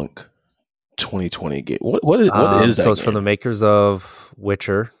Cyberpunk 2020 game? What is that? So it's from the makers of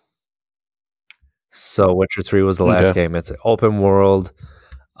Witcher. So Witcher 3 was the last game. It's an open world,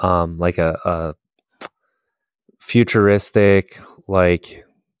 like a futuristic, like,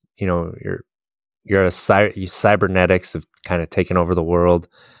 you're cybernetics have kind of taken over the world.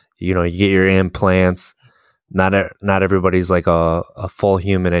 You get your implants. Not everybody's like a full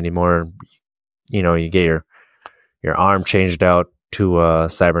human anymore. You get your arm changed out to a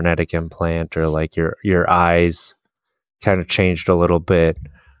cybernetic implant, or like your eyes kind of changed a little bit.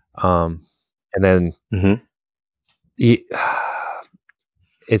 And then it's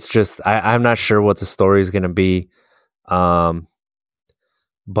just, I'm not sure what the story is going to be. But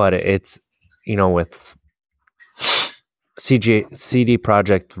it's, with CD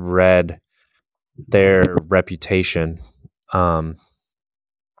Projekt Red, their reputation,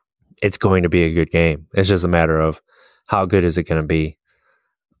 it's going to be a good game. It's just a matter of how good is it going to be.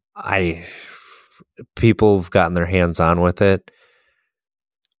 People have gotten their hands on with it,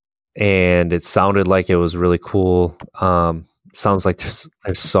 and it sounded like it was really cool. Sounds like there's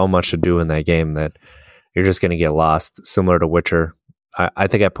so much to do in that game that you're just going to get lost, similar to Witcher. I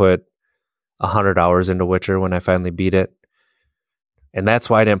think I put 100 hours into Witcher when I finally beat it. And that's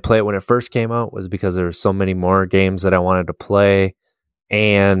why I didn't play it when it first came out, was because there were so many more games that I wanted to play.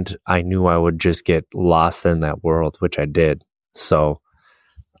 And I knew I would just get lost in that world, which I did. So,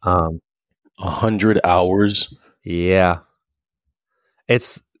 100 hours. Yeah.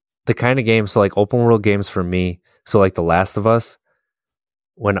 It's the kind of game. So like open world games for me. So like The Last of Us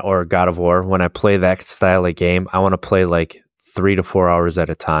or God of War, when I play that style of game, I want to play like 3 to 4 hours at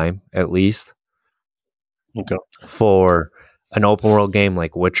a time, at least. Okay. For an open world game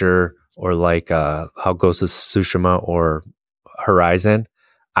like Witcher, or like how Ghost of Tsushima or Horizon,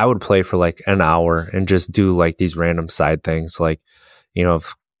 I would play for like an hour and just do like these random side things, like,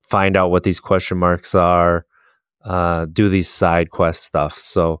 find out what these question marks are, do these side quest stuff.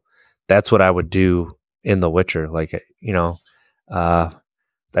 So that's what I would do in The Witcher. Like,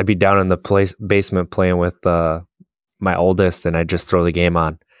 I'd be down in the basement playing with my oldest, and I'd just throw the game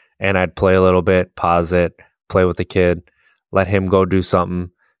on, and I'd play a little bit, pause it, play with the kid, let him go do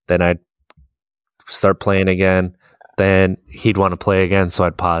something. Then I'd start playing again. Then he'd want to play again, so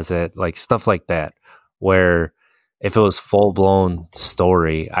I'd pause it, like stuff like that. Where if it was full blown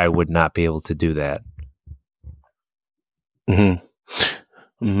story, I would not be able to do that. I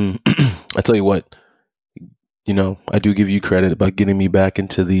tell you what, I do give you credit about getting me back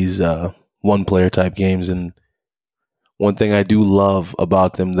into these one player type games. And one thing I do love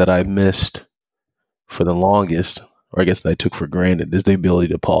about them that I missed for the longest, or I guess that I took for granted, is the ability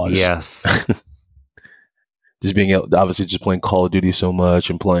to pause. Yes. Just being able, obviously just playing Call of Duty so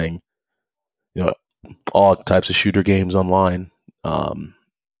much and playing, all types of shooter games online.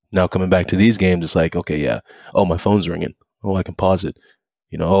 Now coming back to these games, it's like, okay, yeah. Oh, my phone's ringing. Oh, I can pause it.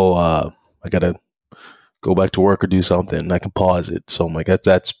 I got to go back to work or do something. I can pause it. So I'm like,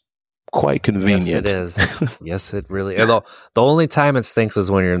 that's quite convenient. Yes, it is. Yes, it really is. The only time it stinks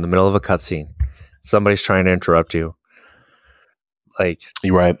is when you're in the middle of a cutscene. Somebody's trying to interrupt you. Like,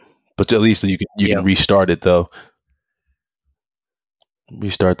 you're right. But at least you can restart it, though.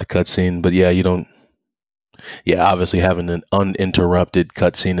 Restart the cutscene. But yeah, you don't. Yeah, obviously having an uninterrupted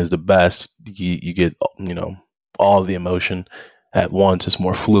cutscene is the best. You get, all the emotion at once. It's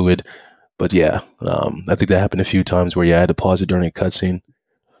more fluid. But yeah, I think that happened a few times where I had to pause it during a cutscene.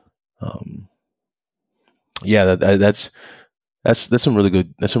 That's some really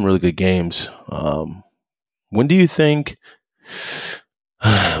good. That's some really good games. When do you think?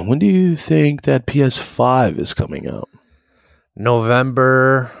 When do you think that PS5 is coming out?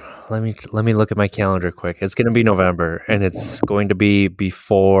 November. Let me look at my calendar quick. It's going to be November, and it's going to be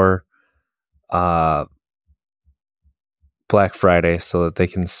before Black Friday, so that they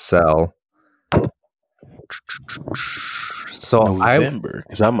can sell. So November,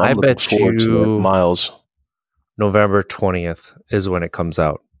 because I'm I looking bet forward to it, Miles. November 20th is when it comes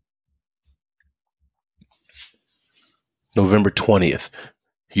out. November 20th.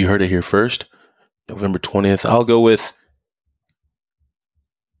 You heard it here first. November 20th. I'll go with.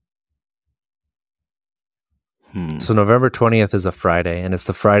 So November 20th is a Friday, and it's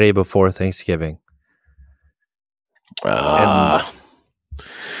the Friday before Thanksgiving. I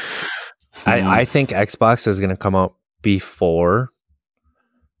think Xbox is going to come out before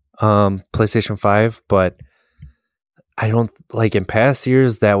PlayStation 5, but I don't, like, in past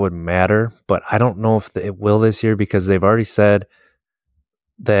years that would matter, but I don't know if it will this year, because they've already said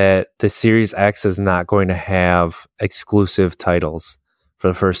that the Series X is not going to have exclusive titles for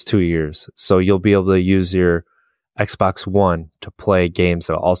the first 2 years. So you'll be able to use your Xbox One to play games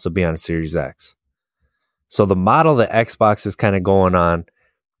that will also be on Series X. So the model that Xbox is kind of going on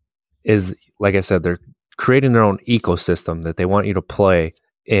is, like I said, they're creating their own ecosystem that they want you to play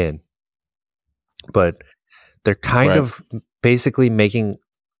in. But they're kind of basically making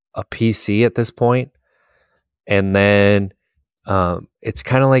a PC at this point. And then it's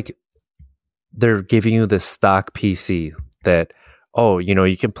kind of like they're giving you this stock PC that,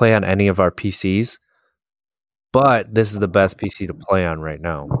 you can play on any of our PCs, but this is the best PC to play on right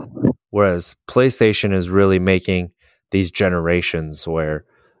now. Whereas PlayStation is really making these generations where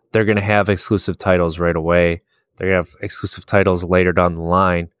they're going to have exclusive titles right away. They're going to have exclusive titles later down the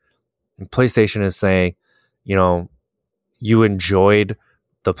line. And PlayStation is saying, you enjoyed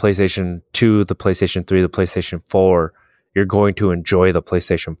the PlayStation 2, the PlayStation 3, the PlayStation 4. You're going to enjoy the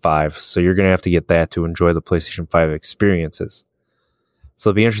PlayStation 5. So you're going to have to get that to enjoy the PlayStation 5 experiences. So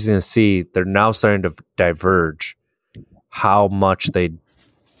it'll be interesting to see. They're now starting to diverge how much they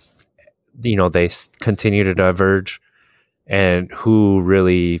continue to diverge, and who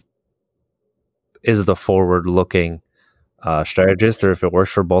really is the forward-looking strategist, or if it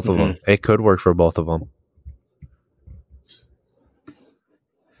works for both of them. It could work for both of them.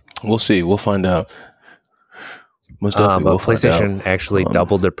 We'll see. We'll find out. Most definitely, we'll PlayStation actually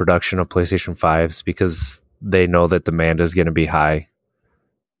doubled their production of PlayStation 5s because they know that demand is going to be high.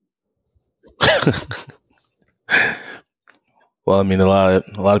 Well, I mean, a lot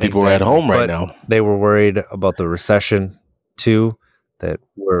of people are at home right now. They were worried about the recession too. That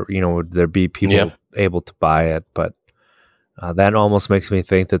would there be people able to buy it? But that almost makes me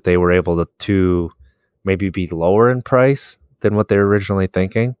think that they were able to maybe be lower in price than what they were originally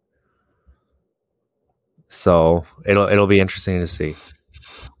thinking. So it'll be interesting to see.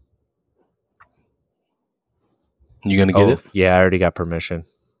 You gonna get it? Yeah, I already got permission.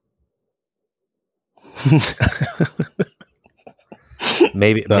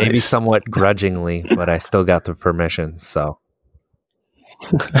 maybe Nice. somewhat grudgingly, but I still got the permission. So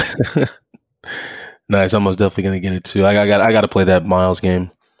Nice. I'm most definitely gonna get it too. I got to play that Miles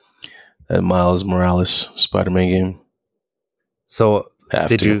game, that Miles Morales Spider-Man game. So Have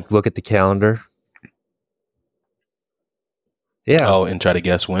did to. you look at the calendar? Yeah. Oh, and try to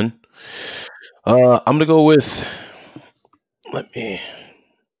guess when. I'm gonna go with. Let me.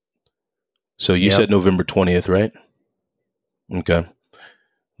 So you Yep. said November 20th, right? Okay.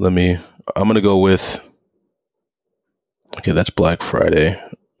 I'm gonna go with. Okay, that's Black Friday.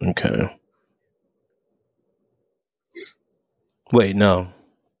 Okay. Wait, no.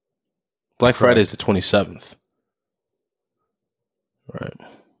 Black Friday is the 27th. Right.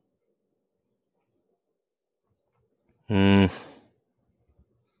 And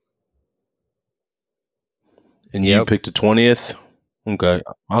you Yep. picked the 20th? Okay.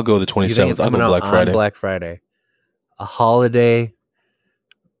 I'll go the You think 27th. it's I'll coming go out Black on Friday. Black Friday, a holiday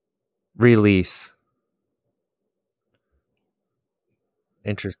release.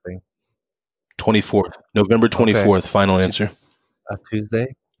 Interesting. 24th. November 24th. Final answer. A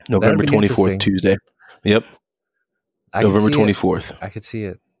Tuesday. November That'd be 24th, interesting. Tuesday. Yep. I could November see it. 24th. I could see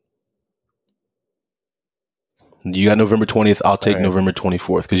it. You got November 20th. I'll take All right. November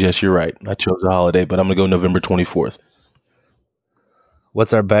 24th because, yes, you're right. I chose a holiday, but I'm going to go November 24th.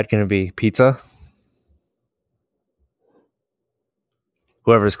 What's our bet going to be? Pizza?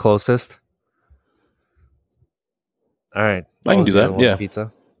 Whoever's closest? All right. I can do that, You want yeah.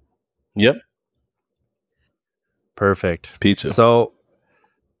 Pizza? Yep. Perfect. Pizza. So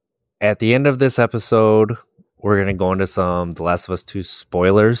at the end of this episode, we're going to go into some The Last of Us 2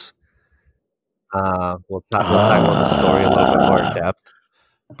 spoilers. We'll talk about the story a little bit more in depth.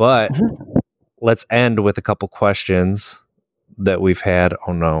 But let's end with a couple questions that we've had.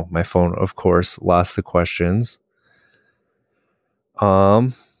 Oh no, my phone, of course, lost the questions.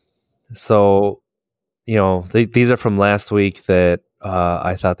 So, these are from last week that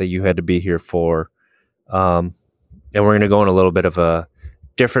I thought that you had to be here for. And we're going to go in a little bit of a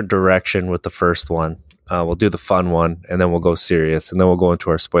different direction with the first one. We'll do the fun one, and then we'll go serious, and then we'll go into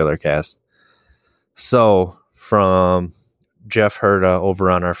our spoiler cast. So, from Jeff Herda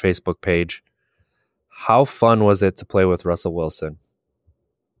over on our Facebook page, how fun was it to play with Russell Wilson?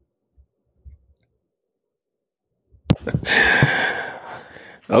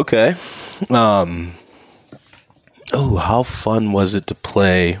 Okay. How fun was it to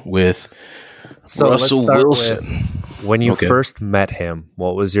play with Russell Wilson? With when you first met him,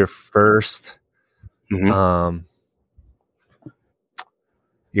 what was your first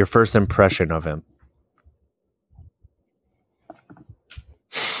impression of him?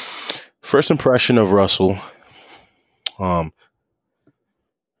 First impression of Russell was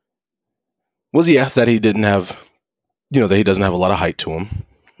that he didn't have, that he doesn't have a lot of height to him.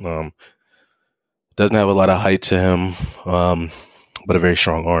 Doesn't have a lot of height to him, but a very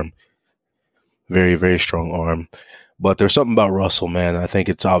strong arm. Very, very strong arm. But there's something about Russell, man. I think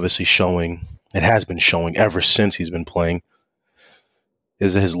it's obviously showing. It has been showing ever since he's been playing.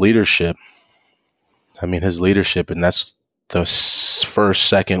 Is his leadership. I mean, his leadership, and that's the first,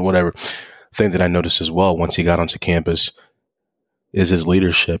 second, whatever thing that I noticed as well once he got onto campus is his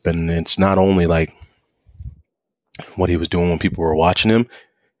leadership. And it's not only like what he was doing when people were watching him.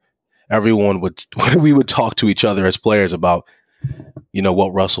 We would talk to each other as players about,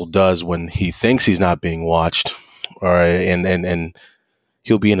 what Russell does when he thinks he's not being watched, and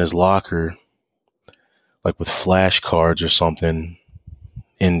he'll be in his locker, like with flashcards or something,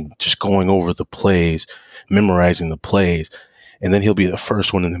 and just going over the plays, memorizing the plays, and then he'll be the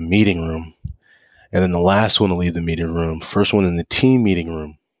first one in the meeting room, and then the last one to leave the meeting room, first one in the team meeting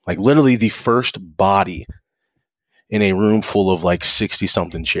room, like literally the first body in a room full of like 60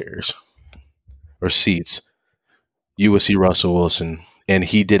 something chairs or seats. You would see Russell Wilson, and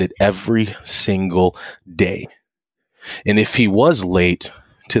he did it every single day. And if he was late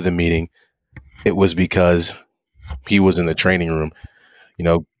to the meeting, it was because he was in the training room,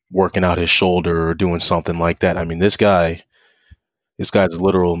 working out his shoulder or doing something like that. I mean, this guy's a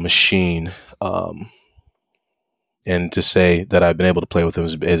literal machine. And to say that I've been able to play with him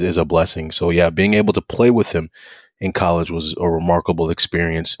is a blessing. So yeah, being able to play with him in college was a remarkable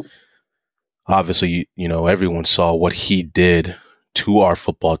experience. Obviously, everyone saw what he did to our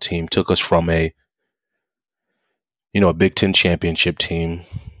football team, took us from a Big Ten championship team,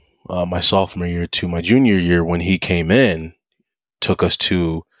 my sophomore year to my junior year when he came in, took us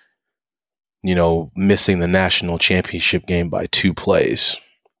to, missing the national championship game by 2 plays,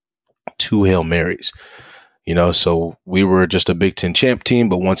 2 Hail Marys. So we were just a Big Ten champ team,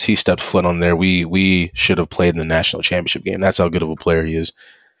 but once he stepped foot on there, we should have played in the national championship game. That's how good of a player he is.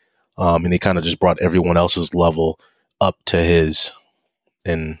 And he kind of just brought everyone else's level up to his,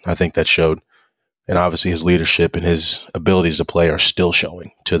 and I think that showed. And obviously his leadership and his abilities to play are still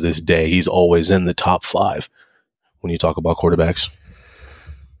showing to this day. He's always in the top 5 when you talk about quarterbacks.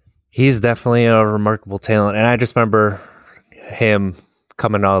 He's definitely a remarkable talent. And I just remember him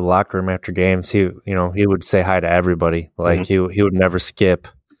coming out of the locker room after games. He would say hi to everybody. Like he would never skip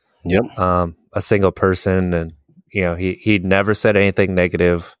a single person. And, he'd never said anything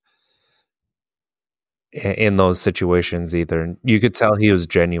negative in those situations either. And you could tell he was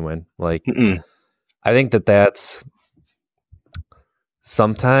genuine. Like, I think that's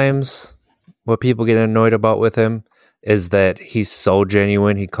sometimes what people get annoyed about with him is that he's so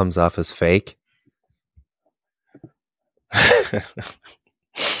genuine, he comes off as fake.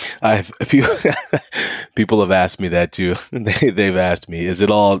 People have asked me that too. They've asked me, is it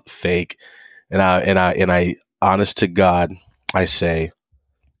all fake? And I, honest to God, I say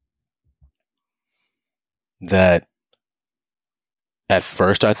that at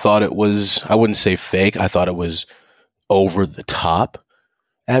first I thought it was, I wouldn't say fake. I thought it was over the top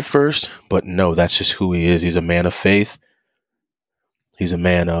at first, but no, that's just who he is. He's a man of faith. He's a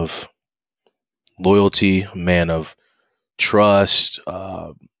man of loyalty, a man of trust.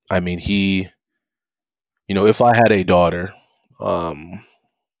 If I had a daughter,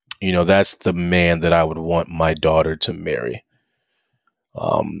 that's the man that I would want my daughter to marry.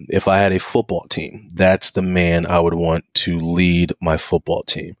 If I had a football team, that's the man I would want to lead my football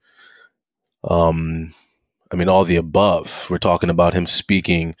team. All the above. We're talking about him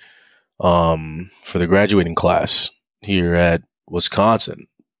speaking for the graduating class here at Wisconsin.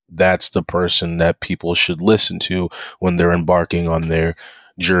 That's the person that people should listen to when they're embarking on their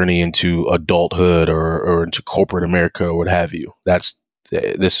journey into adulthood or into corporate America or what have you.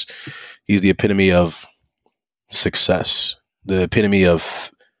 He's the epitome of success, the epitome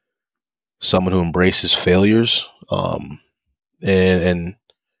of someone who embraces failures and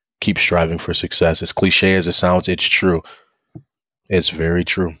keeps striving for success. As cliche as it sounds, it's true. It's very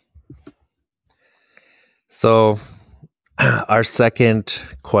true. So our second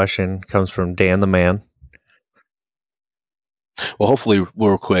question comes from Dan the Man. Well, hopefully,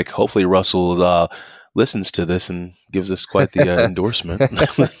 real quick, Russell listens to this and gives us quite the endorsement.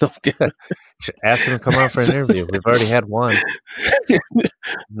 Ask him to come on for an interview. We've already had one.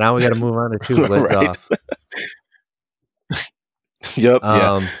 Now we got to move on to 2. Lids off. Yep.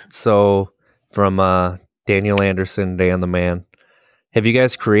 Yeah. So from Daniel Anderson, Dan the Man, have you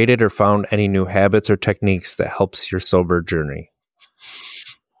guys created or found any new habits or techniques that helps your sober journey?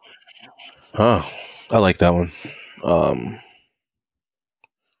 Oh, I like that one.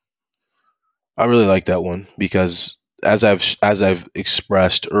 I really like that one because as I've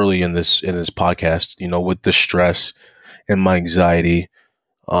expressed early in this podcast, with the stress and my anxiety,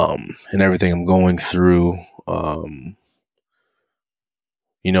 and everything I'm going through, I've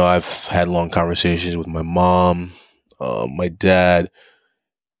had long conversations with my mom, my dad,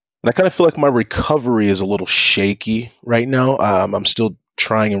 and I kind of feel like my recovery is a little shaky right now. I'm still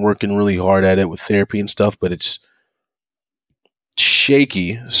trying and working really hard at it with therapy and stuff, but it's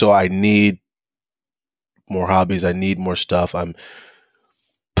shaky. So I need more hobbies. I need more stuff. I'm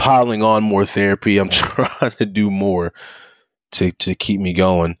piling on more therapy. I'm trying to do more to keep me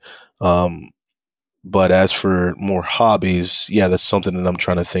going. But as for more hobbies, that's something that I'm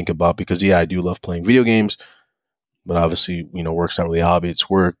trying to think about because, I do love playing video games, but obviously, work's not really a hobby, it's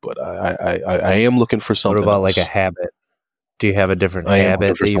work, but I am looking for something. What about else. Like a habit? Do you have a different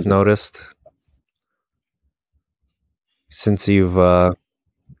habit that you've noticed since you've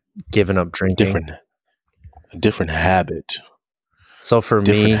given up drinking? Different habit. So for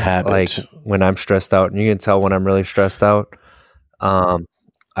me, like when I'm stressed out, and you can tell when I'm really stressed out,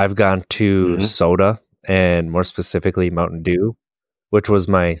 I've gone to soda, and more specifically Mountain Dew, which was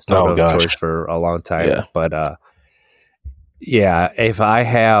my soda of choice for a long time. Yeah. But if I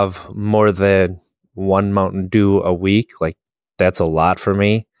have more than one Mountain Dew a week, like that's a lot for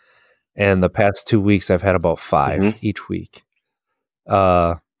me. And the past 2 weeks, I've had about 5 each week.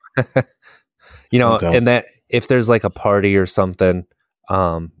 And that if there's like a party or something,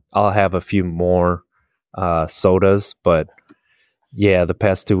 I'll have a few more sodas. But the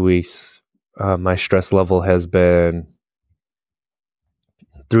past 2 weeks, my stress level has been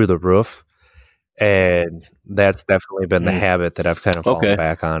through the roof. And that's definitely been the habit that I've kind of fallen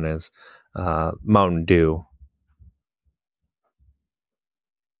back on is Mountain Dew.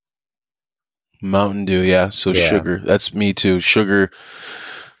 Mountain Dew, yeah. So sugar, that's me too. Sugar.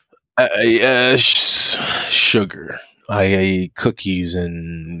 Sugar. I ate cookies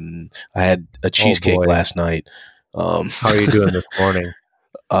and I had a cheesecake boy. last night. How are you doing this morning?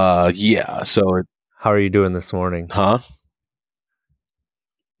 Yeah. So, How are you doing this morning?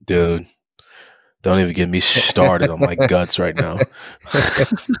 dude, don't even get me started on my guts right now.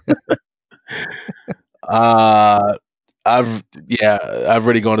 I've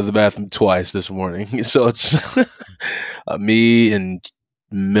already gone to the bathroom twice this morning. So it's me and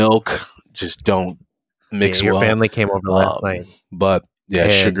milk just don't mix your well. family came over last night. But yeah,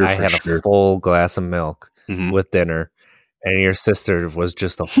 and sugar I for had sure. a full glass of milk with dinner, and your sister was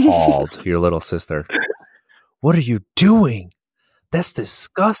just appalled. Your little sister. What are you doing? That's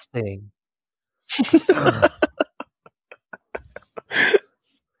disgusting. So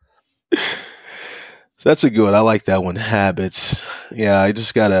that's a good one. I like that one. Habits. Yeah, I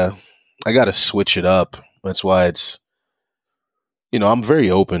gotta switch it up. That's why it's, I'm very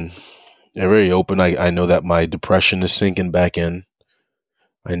open. Yeah, very open. I know that my depression is sinking back in.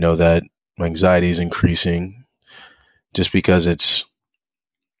 I know that my anxiety is increasing just because it's,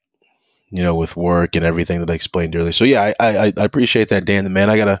 with work and everything that I explained earlier. So yeah, I appreciate that, Dan. Man,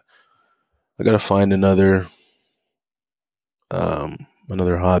 I gotta find another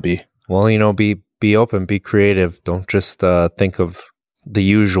hobby. Well, be open, be creative. Don't just think of the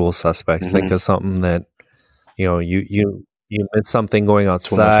usual suspects. Think of something that you miss something going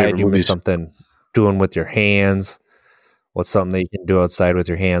outside. You miss something doing with your hands. What's something that you can do outside with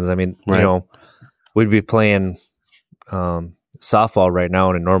your hands? I mean, Right. We'd be playing softball right now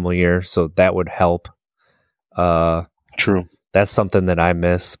in a normal year, so that would help. True. That's something that I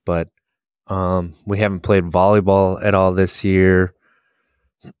miss, but we haven't played volleyball at all this year.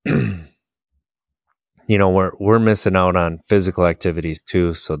 We're missing out on physical activities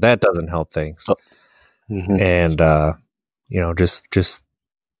too, so that doesn't help things. And just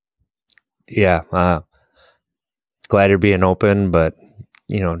glad you're being open, but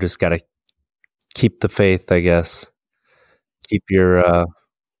just gotta keep the faith, I guess. Keep your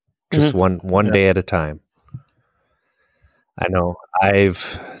just one day at a time. I know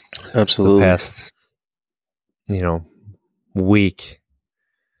I've absolutely the past week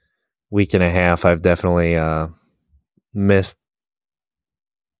and a half, I've definitely missed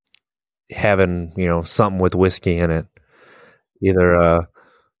having something with whiskey in it, either a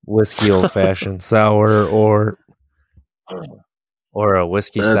whiskey old fashioned sour or a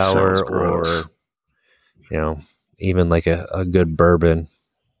whiskey that sour, or even like a good bourbon.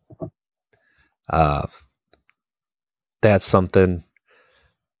 That's something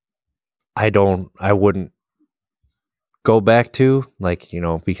I wouldn't go back to,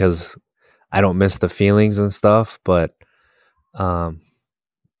 because I don't miss the feelings and stuff, but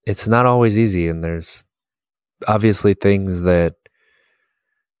it's not always easy, and there's obviously things that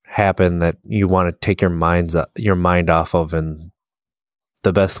happen that you want to take your mind off of, and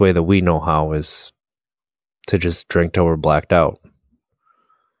the best way that we know how is to just drink till we're blacked out.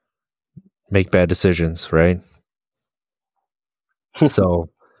 Make bad decisions, right?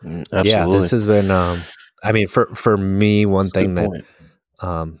 So yeah, this has been for me, one thing that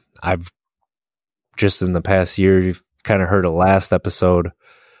I've just in the past year, you've kind of heard a last episode,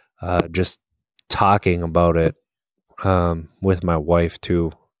 just talking about it with my wife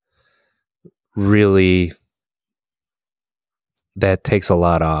too. Really, that takes a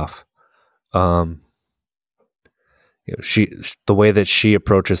lot off. The way that she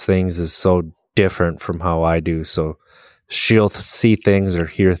approaches things is so different from how I do. So she'll see things or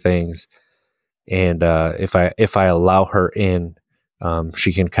hear things, and if I allow her in,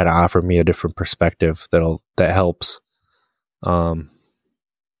 she can kind of offer me a different perspective that helps.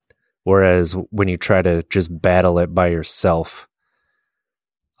 Whereas when you try to just battle it by yourself,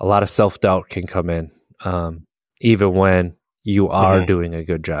 a lot of self-doubt can come in, even when you are doing a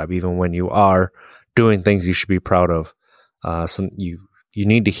good job, even when you are doing things you should be proud of. You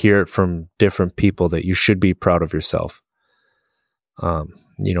need to hear it from different people that you should be proud of yourself.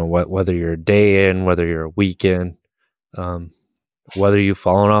 Whether you're a day in, whether you're a week in, whether you've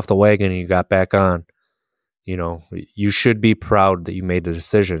fallen off the wagon and you got back on, you should be proud that you made the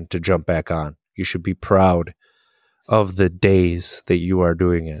decision to jump back on. You should be proud of the days that you are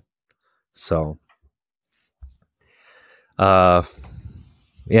doing it. So, that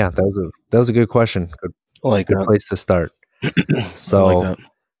was a good question. Good place to start. So,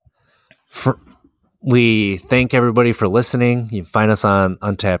 we thank everybody for listening. You can find us on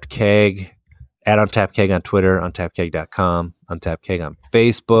Untapped Keg, at Untapped Keg on Twitter, untappedkeg.com, Untapped Keg on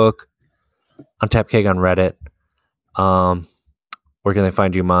Facebook, Untapped Keg on Reddit. Where can they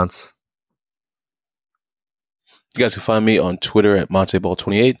find you, Mons? You guys can find me on Twitter at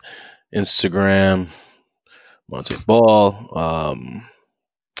MonteBall28, Instagram Monte Ball,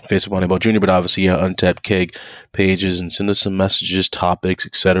 Facebook Monte Ball Jr., but obviously Untapped Keg pages, and send us some messages, topics,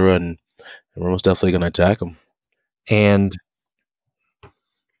 etc., and we're most definitely going to attack them. And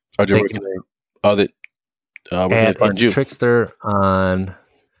RJ, where can they find you? Trickster on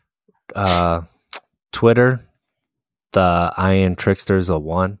Twitter. The Iron Trickster's a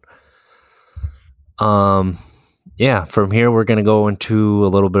 1. Yeah, from here we're gonna go into a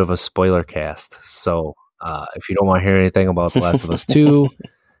little bit of a spoiler cast. So if you don't want to hear anything about The Last of Us 2,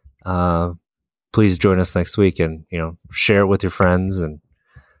 please join us next week and share it with your friends and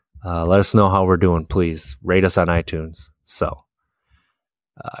let us know how we're doing. Please rate us on iTunes. So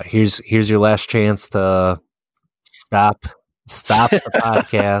here's your last chance to stop the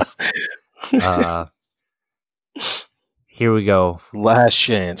podcast. Here we go. Last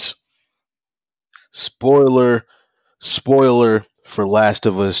chance. Spoiler for Last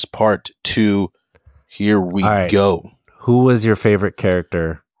of Us Part 2. Here we go. Who was your favorite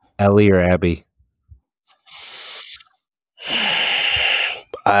character, Ellie or Abby?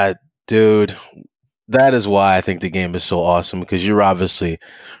 Dude, that is why I think the game is so awesome, because you're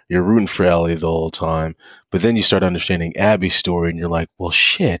rooting for Ellie the whole time, but then you start understanding Abby's story and you're like, well,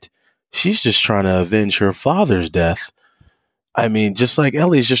 shit, she's just trying to avenge her father's death. I mean, just like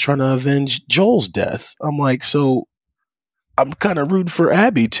Ellie's just trying to avenge Joel's death. I'm like, so I'm kind of rooting for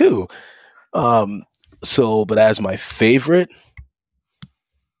Abby too. But as my favorite,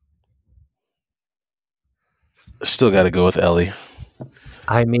 still got to go with Ellie.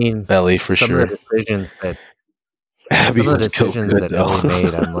 I mean, Ellie for sure. Some of the decisions that Ellie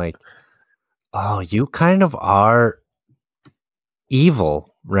made, I'm like, oh, you kind of are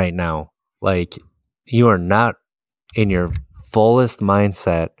evil right now. Like, you are not in your fullest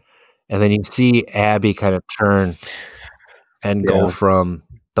mindset, and then you see Abby kind of turn and go from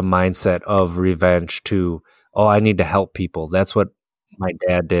the mindset of revenge to, oh, I need to help people. That's what my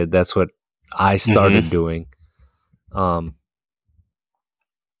dad did. That's what I started doing.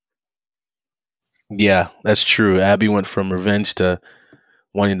 Yeah, that's true. Abby went from revenge to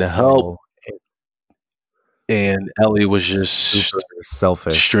wanting to help, and Ellie was just super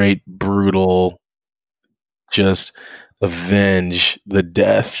selfish, straight brutal, just avenge the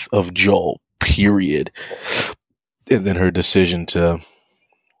death of Joel, period. And then her decision to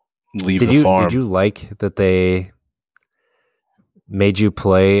leave the farm. Did you like that they made you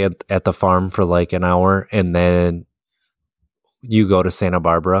play at the farm for like an hour and then you go to Santa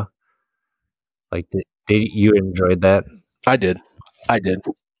Barbara? Like, did you enjoyed that? I did. I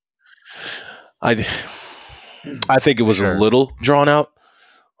think it was a little drawn out.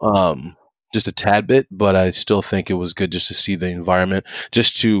 Just a tad bit, but I still think it was good just to see the environment,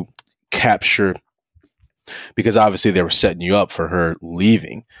 just to capture, because obviously they were setting you up for her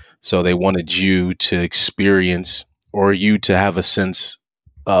leaving. So they wanted you to experience, or you to have a sense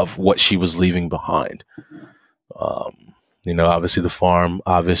of what she was leaving behind. Obviously the farm,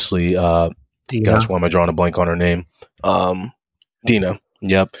 obviously, gosh, why am I drawing a blank on her name? Dina.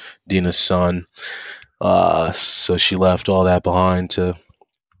 Yep. Dina's son. So she left all that behind to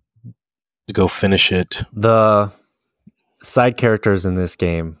go finish it. The side characters in this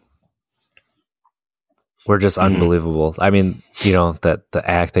game were just unbelievable. I mean, that the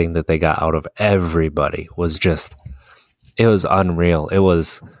acting that they got out of everybody was just, it was unreal. It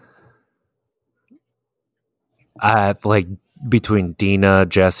was like between Dina,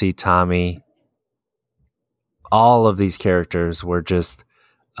 Jesse, Tommy, all of these characters were just,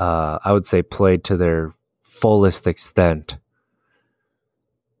 I would say, played to their fullest extent.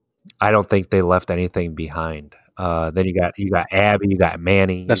 I don't think they left anything behind. Then you got Abby, you got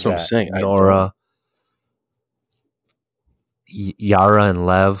Manny. That's what I'm saying. Nora, Yara, and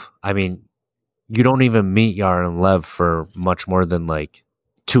Lev. I mean, you don't even meet Yara and Lev for much more than like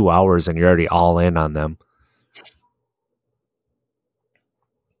 2 hours, and you're already all in on them.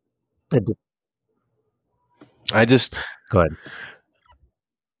 Go ahead.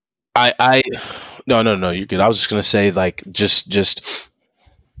 No, you're good. I was just gonna say, like, just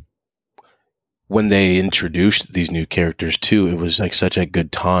when they introduced these new characters too, it was like such a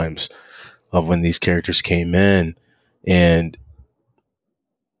good times of when these characters came in, and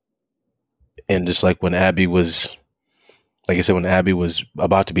just like when Abby was, like I said, when Abby was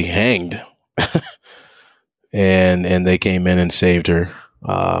about to be hanged, and they came in and saved her.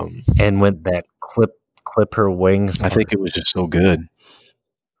 And when that clip her wings, I think it was just so good.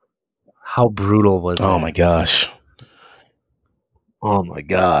 How brutal was it? Oh my gosh.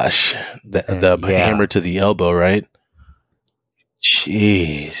 The hammer to the elbow, right?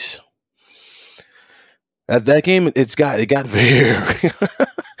 Jeez. At that game, it got very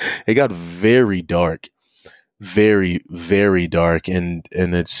it got very dark, very very dark, and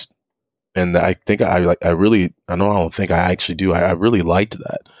I think I like I don't think I actually do. I really liked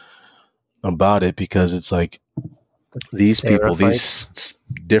that about it because it's like these people, these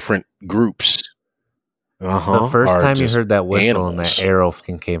different groups. The first time you heard that whistle animals. and that arrow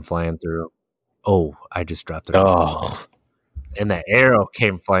came flying through. Oh, I just dropped it. Oh, and that arrow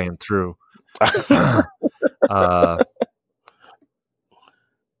came flying through. How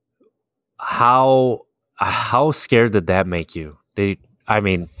scared did that make you?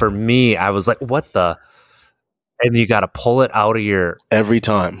 For me, I was like, what the? And you got to pull it out of your every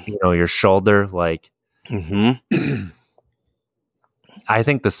time, your shoulder. Like, mm-hmm. I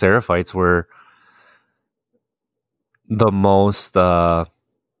think the Seraphites were the most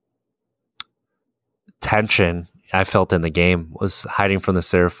tension I felt in the game was hiding from the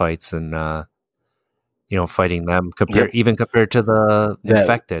Seraphites and fighting them even compared to the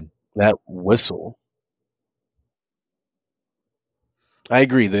infected. That whistle. I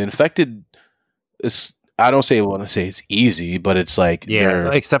agree. The infected is. I don't want to say it's easy, but it's like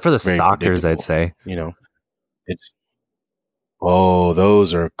except for the stalkers, I'd say. It's. Oh,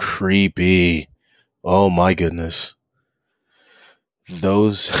 those are creepy. Oh my goodness.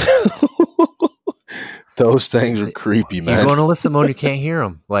 Those things are creepy, man. You go to listen when you can't hear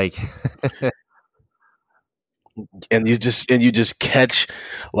them, like. and you just catch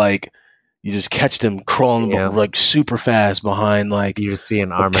them crawling like super fast behind like you just see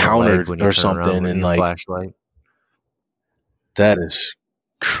an arm counter when you or something and like flashlight. That is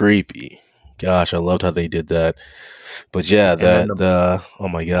creepy. Gosh, I loved how they did that. But yeah, oh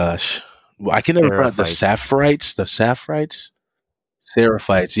my gosh, I can never pronounce the Seraphites.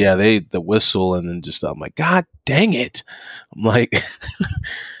 Seraphites, yeah, the whistle and then just I'm like, God dang it! I'm like,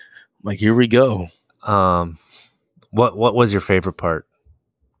 here we go. What was your favorite part?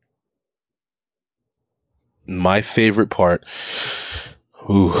 My favorite part.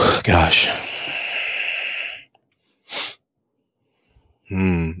 Ooh, gosh.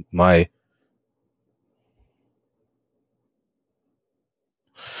 I'm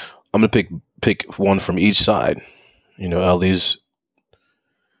gonna pick one from each side. Ellie's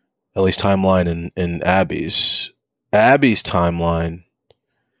timeline and Abby's timeline.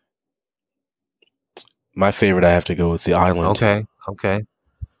 My favorite, I have to go with the island. Okay.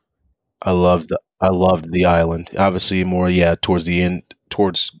 I loved the island. Obviously, more towards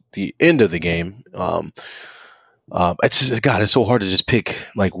the end of the game. It's so hard to just pick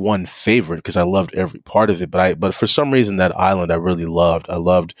like one favorite because I loved every part of it. But for some reason, that island I really loved. I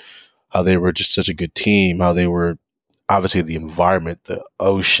loved how they were just such a good team. How they were obviously the environment, the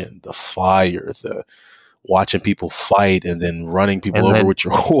ocean, the fire, the watching people fight and then running people over with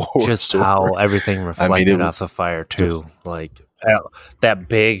your horse. Just how everything reflected off the fire too. Like that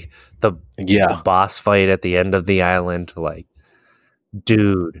big the boss fight at the end of the island. Like,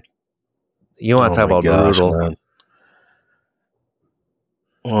 dude, you want to talk about brutal? Man.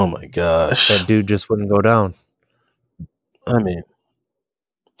 Oh my gosh, that dude just wouldn't go down. I mean,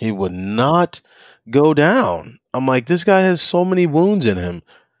 he would not go down. I'm like, this guy has so many wounds in him.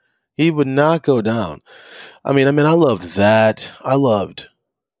 He would not go down. I mean, I loved that. I loved,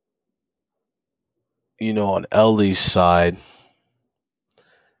 on Ellie's side.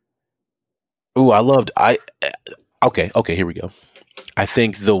 Ooh, okay, here we go. I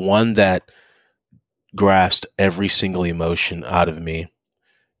think the one that grasped every single emotion out of me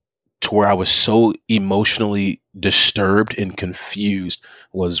to where I was so emotionally disturbed and confused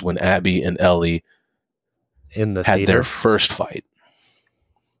was when Abby and Ellie had their first fight.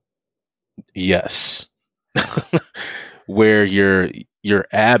 Yes. Where you're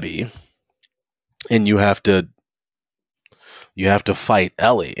Abby and you have to fight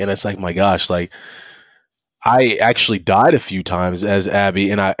Ellie, and it's like, my gosh, like I actually died a few times as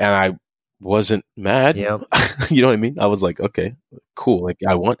Abby and I wasn't mad. Yep. You know what I mean? I was like, okay, cool. Like,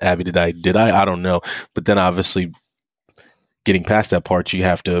 I want Abby to die. Did I? I don't know. But then obviously getting past that part, you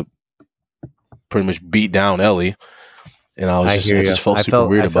have to pretty much beat down Ellie. And I just felt super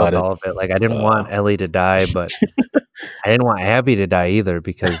weird about it. All of it. Like, I didn't want Ellie to die, but I didn't want Abby to die either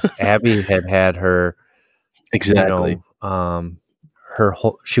because Abby had her exactly.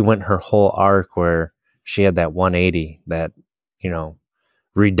 She went her whole arc where she had that 180, that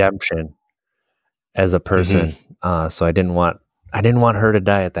redemption as a person. Mm-hmm. So I didn't want her to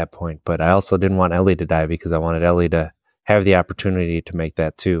die at that point, but I also didn't want Ellie to die because I wanted Ellie to have the opportunity to make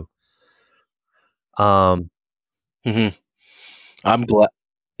that too. Mm-hmm. I'm glad.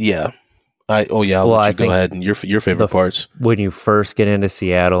 Yeah. I'll Well, let I you go think ahead and your favorite parts. when you first get into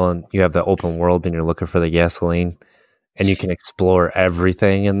Seattle and you have the open world and you're looking for the gasoline and you can explore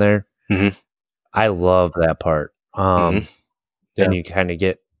everything in there. Mhm. I love that part. Mhm. Yeah. And you kind of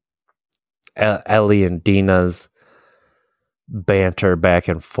get Ellie and Dina's banter back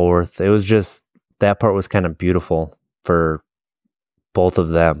and forth. It was just, that part was kind of beautiful for both of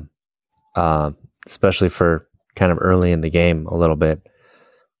them, especially for kind of early in the game a little bit.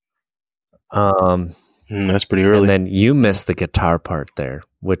 That's pretty early. And then you missed the guitar part there,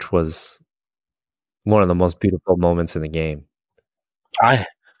 which was one of the most beautiful moments in the game.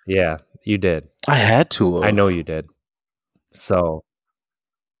 Yeah, you did. I had to have. I know you did. So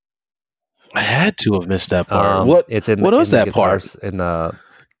I had to have missed that part. What was that part? In the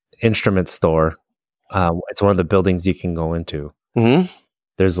instrument store. It's one of the buildings you can go into. Mm-hmm.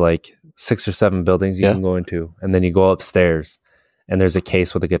 There's like 6 or 7 buildings you can go into, and then you go upstairs, and there's a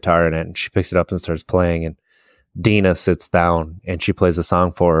case with a guitar in it, and she picks it up and starts playing, and Dina sits down and she plays a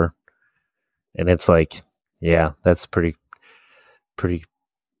song for her, and it's like, yeah, that's pretty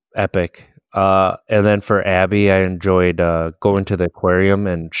epic. And then for Abby, I enjoyed going to the aquarium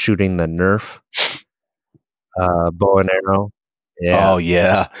and shooting the Nerf bow and arrow. Yeah. Oh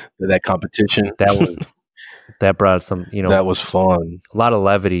yeah, that competition. That brought some, that was fun. A lot of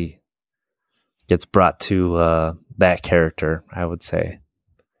levity gets brought to that character, I would say.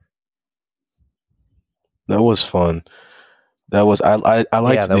 That was fun. That was I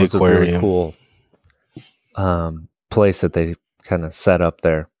liked the was aquarium. A really cool place that they kind of set up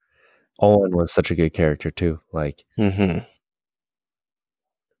there. Owen was such a good character too. Like he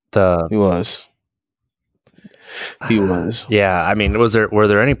was. He was. Yeah, I mean, were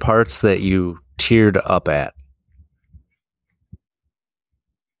there any parts that you teared up at?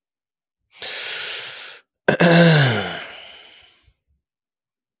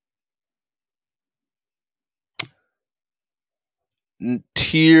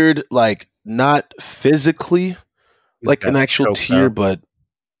 Teared, like not physically, like an actual tear, but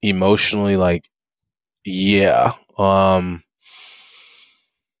emotionally, like yeah.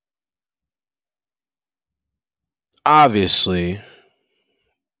 Obviously,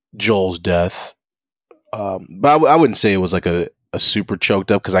 Joel's death, but I wouldn't say it was like a super choked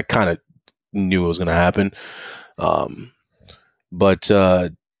up because I kind of knew it was going to happen. But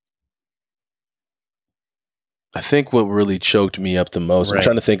I think what really choked me up the most, I'm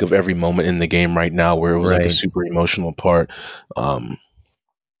trying to think of every moment in the game right now where it was like a super emotional part. The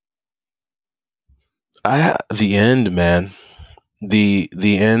end, man, the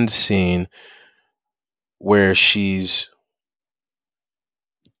end scene where she's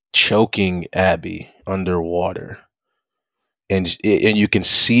choking Abby underwater, and you can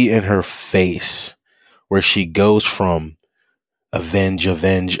see in her face where she goes from avenge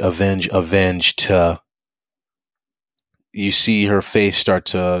to, you see her face start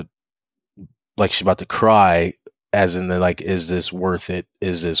to, like she's about to cry, as in the, like, is this worth it?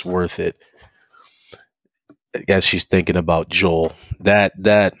 Is this worth it? As she's thinking about Joel, that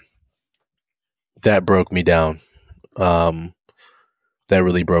broke me down. That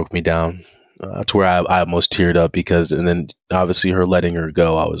really broke me down to where I almost teared up, because, and then obviously her letting her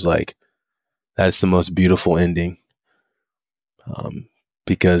go, I was like, that's the most beautiful ending,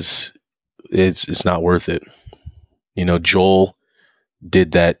 because it's not worth it. Joel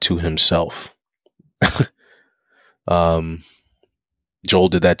did that to himself. Joel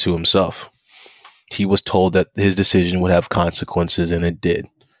did that to himself. He was told that his decision would have consequences, and it did.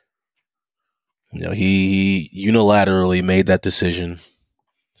 He unilaterally made that decision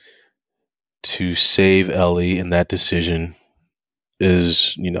to save Ellie, and that decision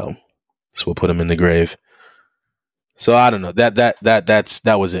is, it's what put him in the grave. So I don't know.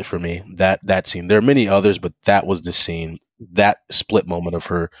 That was it for me. That scene. There are many others, but that was the scene. That split moment of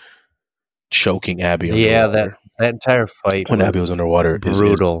her choking Abby underwater. Yeah, that entire fight when Abby was underwater,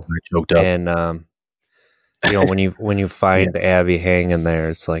 brutal, is choked up. And when you find Abby hanging there,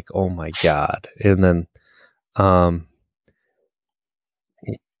 it's like, oh my god. And then for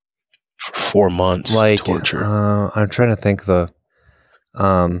 4 months, like torture. I'm trying to think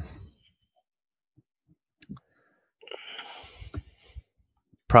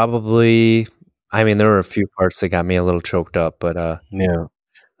probably, I mean, there were a few parts that got me a little choked up, but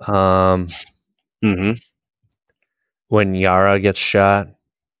when Yara gets shot,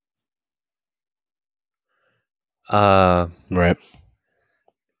 right,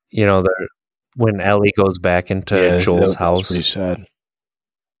 when Ellie goes back into Joel's house, pretty sad.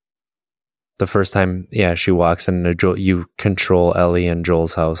 The first time, she walks into Joel, you control Ellie in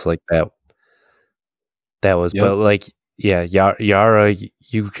Joel's house like that. That was, but like, Yara,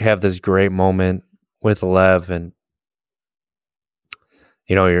 you have this great moment with Lev, and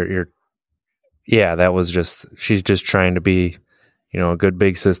that was just, she's just trying to be, a good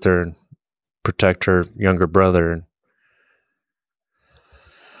big sister and protect her younger brother.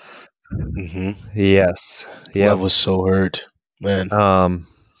 Yes. Yeah. Lev was so hurt, man.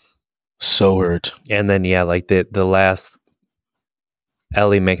 So hurt. And then, like the last,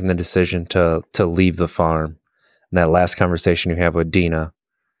 Ellie making the decision to leave the farm, and that last conversation you have with Dina.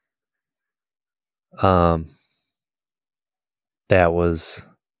 That was,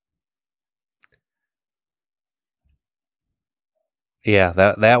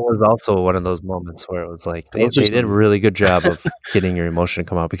 that was also one of those moments where it was like they did a really good job of getting your emotion to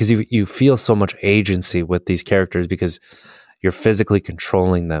come out, because you feel so much agency with these characters because you're physically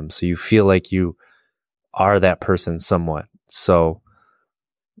controlling them, so you feel like you are that person somewhat. So,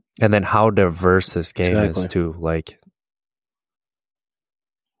 and then how diverse this game is too, like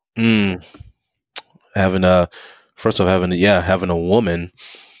having a woman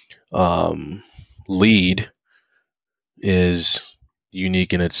lead is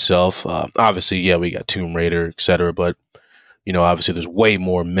unique in itself. Obviously, we got Tomb Raider, etc., but obviously there's way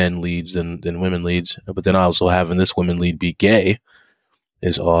more men leads than women leads. But then also having this woman lead be gay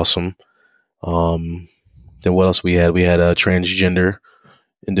is awesome. Then what else we had? We had a transgender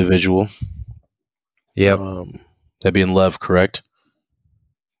individual. Yep. That being Lev, correct?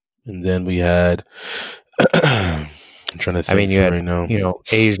 And then we had I'm trying to think right now.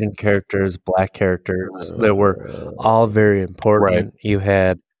 Asian characters, black characters that were all very important. Right. You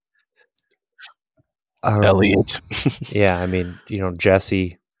had Elliot.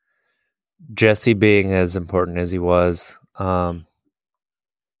 Jesse being as important as he was.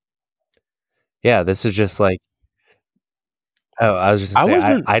 This is just like, I was just gonna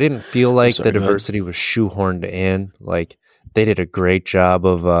say, I didn't feel like the diversity was shoehorned in. Like, they did a great job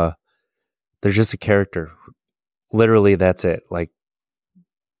of they're just a character. Literally, that's it. Like,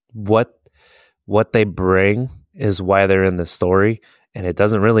 what they bring is why they're in the story, and it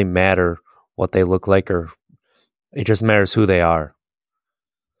doesn't really matter what they look like, or it just matters who they are,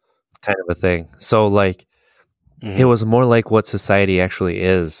 kind of a thing. So, like, it was more like what society actually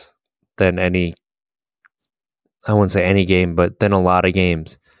is than any, I wouldn't say any game, but than a lot of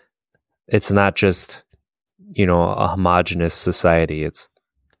games. It's not just, a homogenous society. It's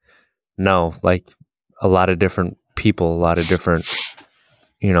like a lot of different people, a lot of different,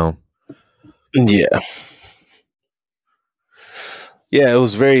 Yeah,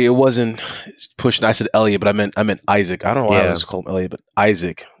 it wasn't pushed. I said Elliot, but I meant Isaac. I don't know why I was called Elliot, but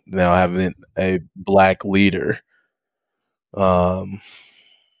Isaac now having a black leader,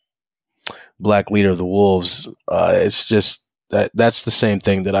 black leader of the Wolves. It's just that's the same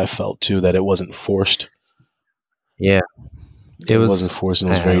thing that I felt too, that it wasn't forced. Yeah. It wasn't forced, and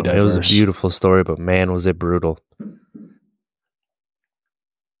it was very diverse. It was a beautiful story, but man, was it brutal.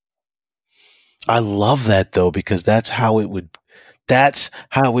 I love that though, because that's how it would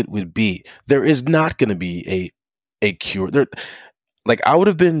be. There is not going to be a cure. I would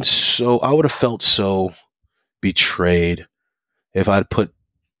have felt so betrayed if I'd put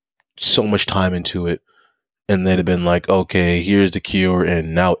so much time into it, and they'd have been like, okay, here's the cure,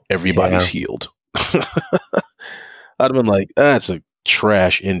 and now everybody's healed. I'd have been like, that's a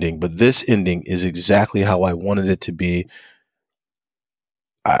trash ending. But this ending is exactly how I wanted it to be.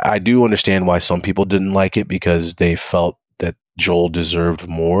 I do understand why some people didn't like it, because they felt that Joel deserved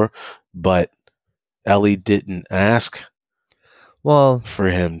more, but Ellie didn't ask for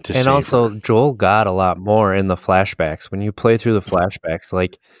him to save her. And also, Joel got a lot more in the flashbacks. When you play through the flashbacks,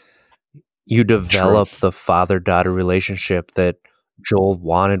 like, you develop the father-daughter relationship that Joel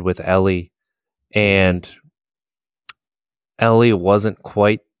wanted with Ellie, and Ellie wasn't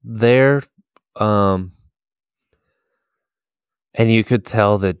quite there. And you could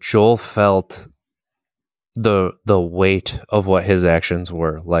tell that Joel felt the weight of what his actions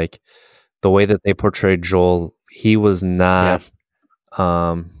were. Like, the way that they portrayed Joel, he was not, he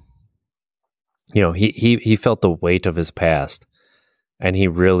felt the weight of his past, and he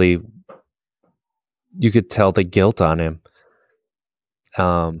really, you could tell the guilt on him.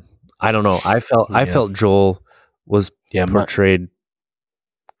 I don't know. I felt Joel was portrayed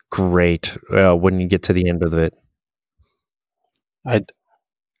great when you get to the end of it. Now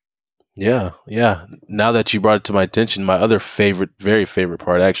that you brought it to my attention, my other very favorite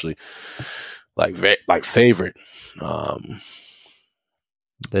part, actually, favorite,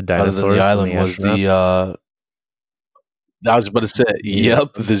 the dinosaurs other than the island, was I was about to say,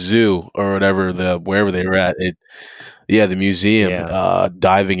 the zoo or whatever, wherever they were at. The museum,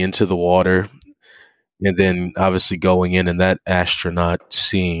 diving into the water. And then obviously going in and that astronaut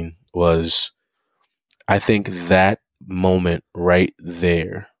scene was, I think that moment right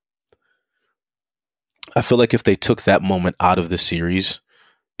there, I feel like if they took that moment out of the series,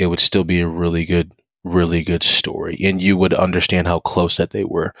 it would still be a really good story. And you would understand how close that they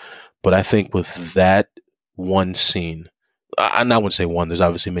were. But I think with that one scene, I wouldn't say one, there's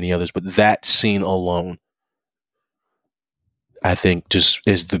obviously many others, but that scene alone, I think just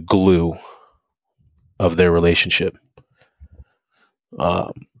is the glue of their relationship.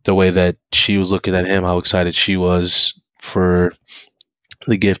 The way that she was looking at him, how excited she was for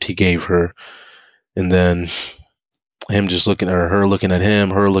the gift he gave her, and then him just looking at her looking at him,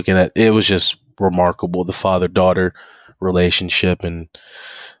 her looking at it was just remarkable. The father-daughter relationship, and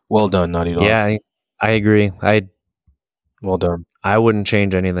well done, Naughty Dog. Yeah, I agree. Well done. I wouldn't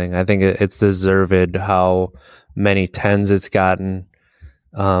change anything. I think it's deserved how many 10s it's gotten.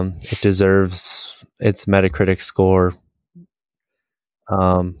 It deserves its Metacritic score.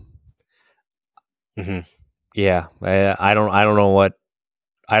 Yeah, I don't know what,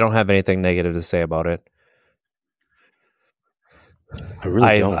 I don't have anything negative to say about it. I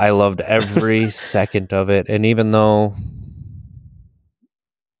really don't. I loved every second of it, and even though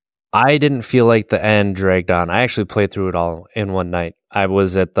I didn't feel like the end dragged on, I actually played through it all in one night. I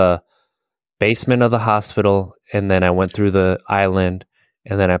was at the basement of the hospital, and then I went through the island,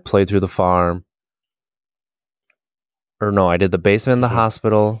 and then I played through the farm. Or no, I did the basement in the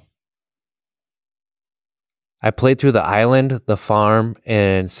hospital. I played through the island, the farm,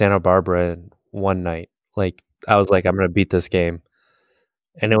 and Santa Barbara in one night. Like, I was like, I'm going to beat this game.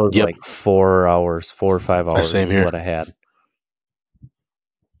 And it was like 4 or 5 hours Same here. What I had.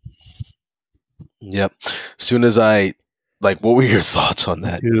 Yep. As soon as what were your thoughts on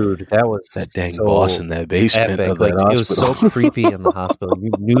that? Dude, that was that dang so boss in that basement epic. of that hospital. It was so creepy in the hospital.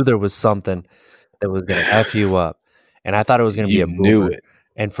 You knew there was something that was going to F you up. And I thought it was going to be a boomer. Knew it.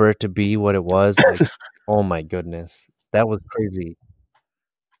 And for it to be what it was, like, oh my goodness. That was crazy.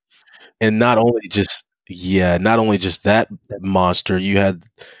 And not only just that monster, you had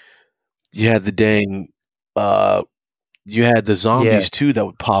the dang you had the zombies too that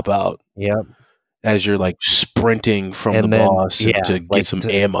would pop out. Yep. As you're like sprinting from the boss to get some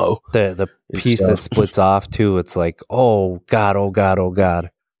ammo. The piece that splits off too, it's like, oh God, oh God, oh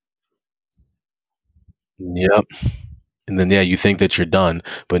God. Yep. And then you think that you're done,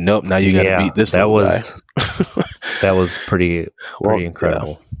 but nope, now you gotta beat this guy. That was pretty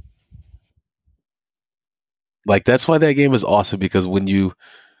incredible. Yeah. Like, that's why that game is awesome, because when you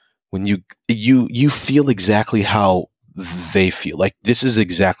feel exactly how they feel. Like, this is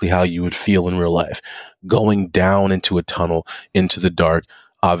exactly how you would feel in real life. Going down into a tunnel, into the dark,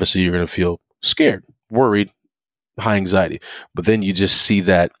 obviously you're going to feel scared, worried, high anxiety. But then you just see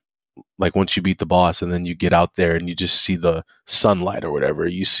that, like, once you beat the boss and then you get out there and you just see the sunlight or whatever,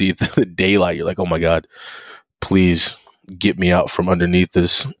 you see the daylight, you're like, oh my God, please get me out from underneath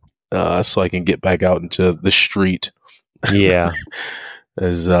this so I can get back out into the street. Yeah.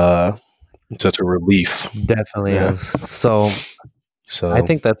 As such a relief. Definitely is. So I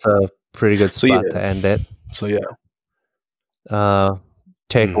think that's a pretty good spot to end it. So yeah.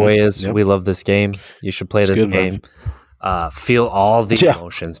 Takeaway is we love this game. You should play this game. Feel all the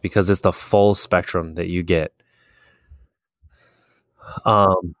emotions, because it's the full spectrum that you get.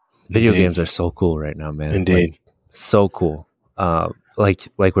 Video games are so cool right now, man. Indeed. Like, so cool. Like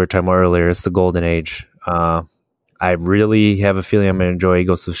we were talking about earlier, it's the golden age. I really have a feeling I'm going to enjoy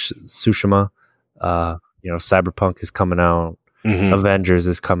Ghost of Tsushima. Cyberpunk is coming out. Avengers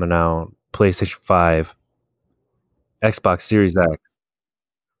is coming out. PlayStation 5. Xbox Series X.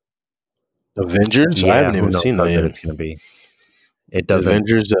 Avengers? Yeah, I haven't even seen that yet. It's going to be. It doesn't.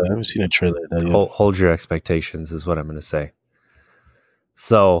 Avengers, I haven't seen a trailer. Hold your expectations is what I'm going to say.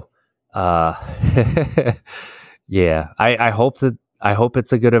 So, yeah, I hope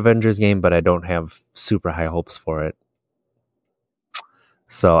it's a good Avengers game, but I don't have super high hopes for it.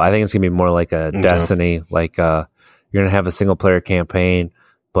 So I think it's gonna be more like a Destiny, like you're gonna have a single player campaign,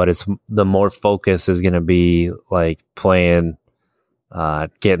 but it's the more focus is gonna be like playing,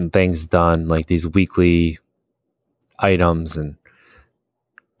 getting things done, like these weekly items, and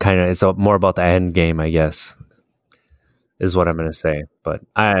kind of it's more about the end game, I guess, is what I'm gonna say. But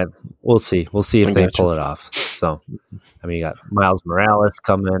we'll see if they pull it off. So, I mean, you got Miles Morales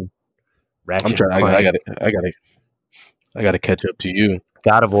coming. I'm trying. I got to catch up to you.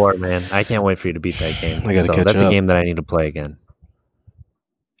 God of War, man! I can't wait for you to beat that game. I got to catch up. That's a game that I need to play again.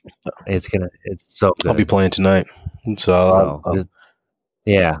 It's so good. I'll be playing tonight, so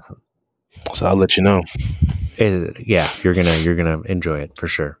yeah. So I'll let you know. You're gonna enjoy it for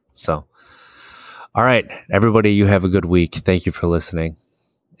sure. So, All right, everybody, you have a good week. Thank you for listening.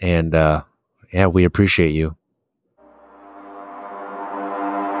 And we appreciate you.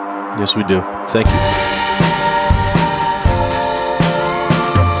 Yes, we do. Thank you.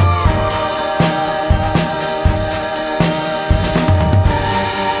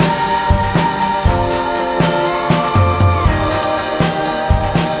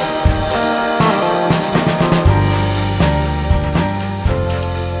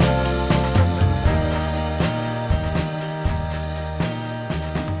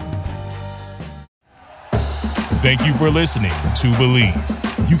 Thank you for listening to Believe.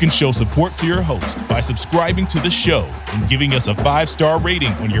 You can show support to your host by subscribing to the show and giving us a 5-star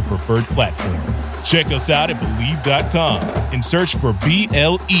rating on your preferred platform. Check us out at Believe.com and search for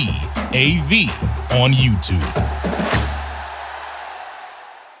BLEAV on YouTube.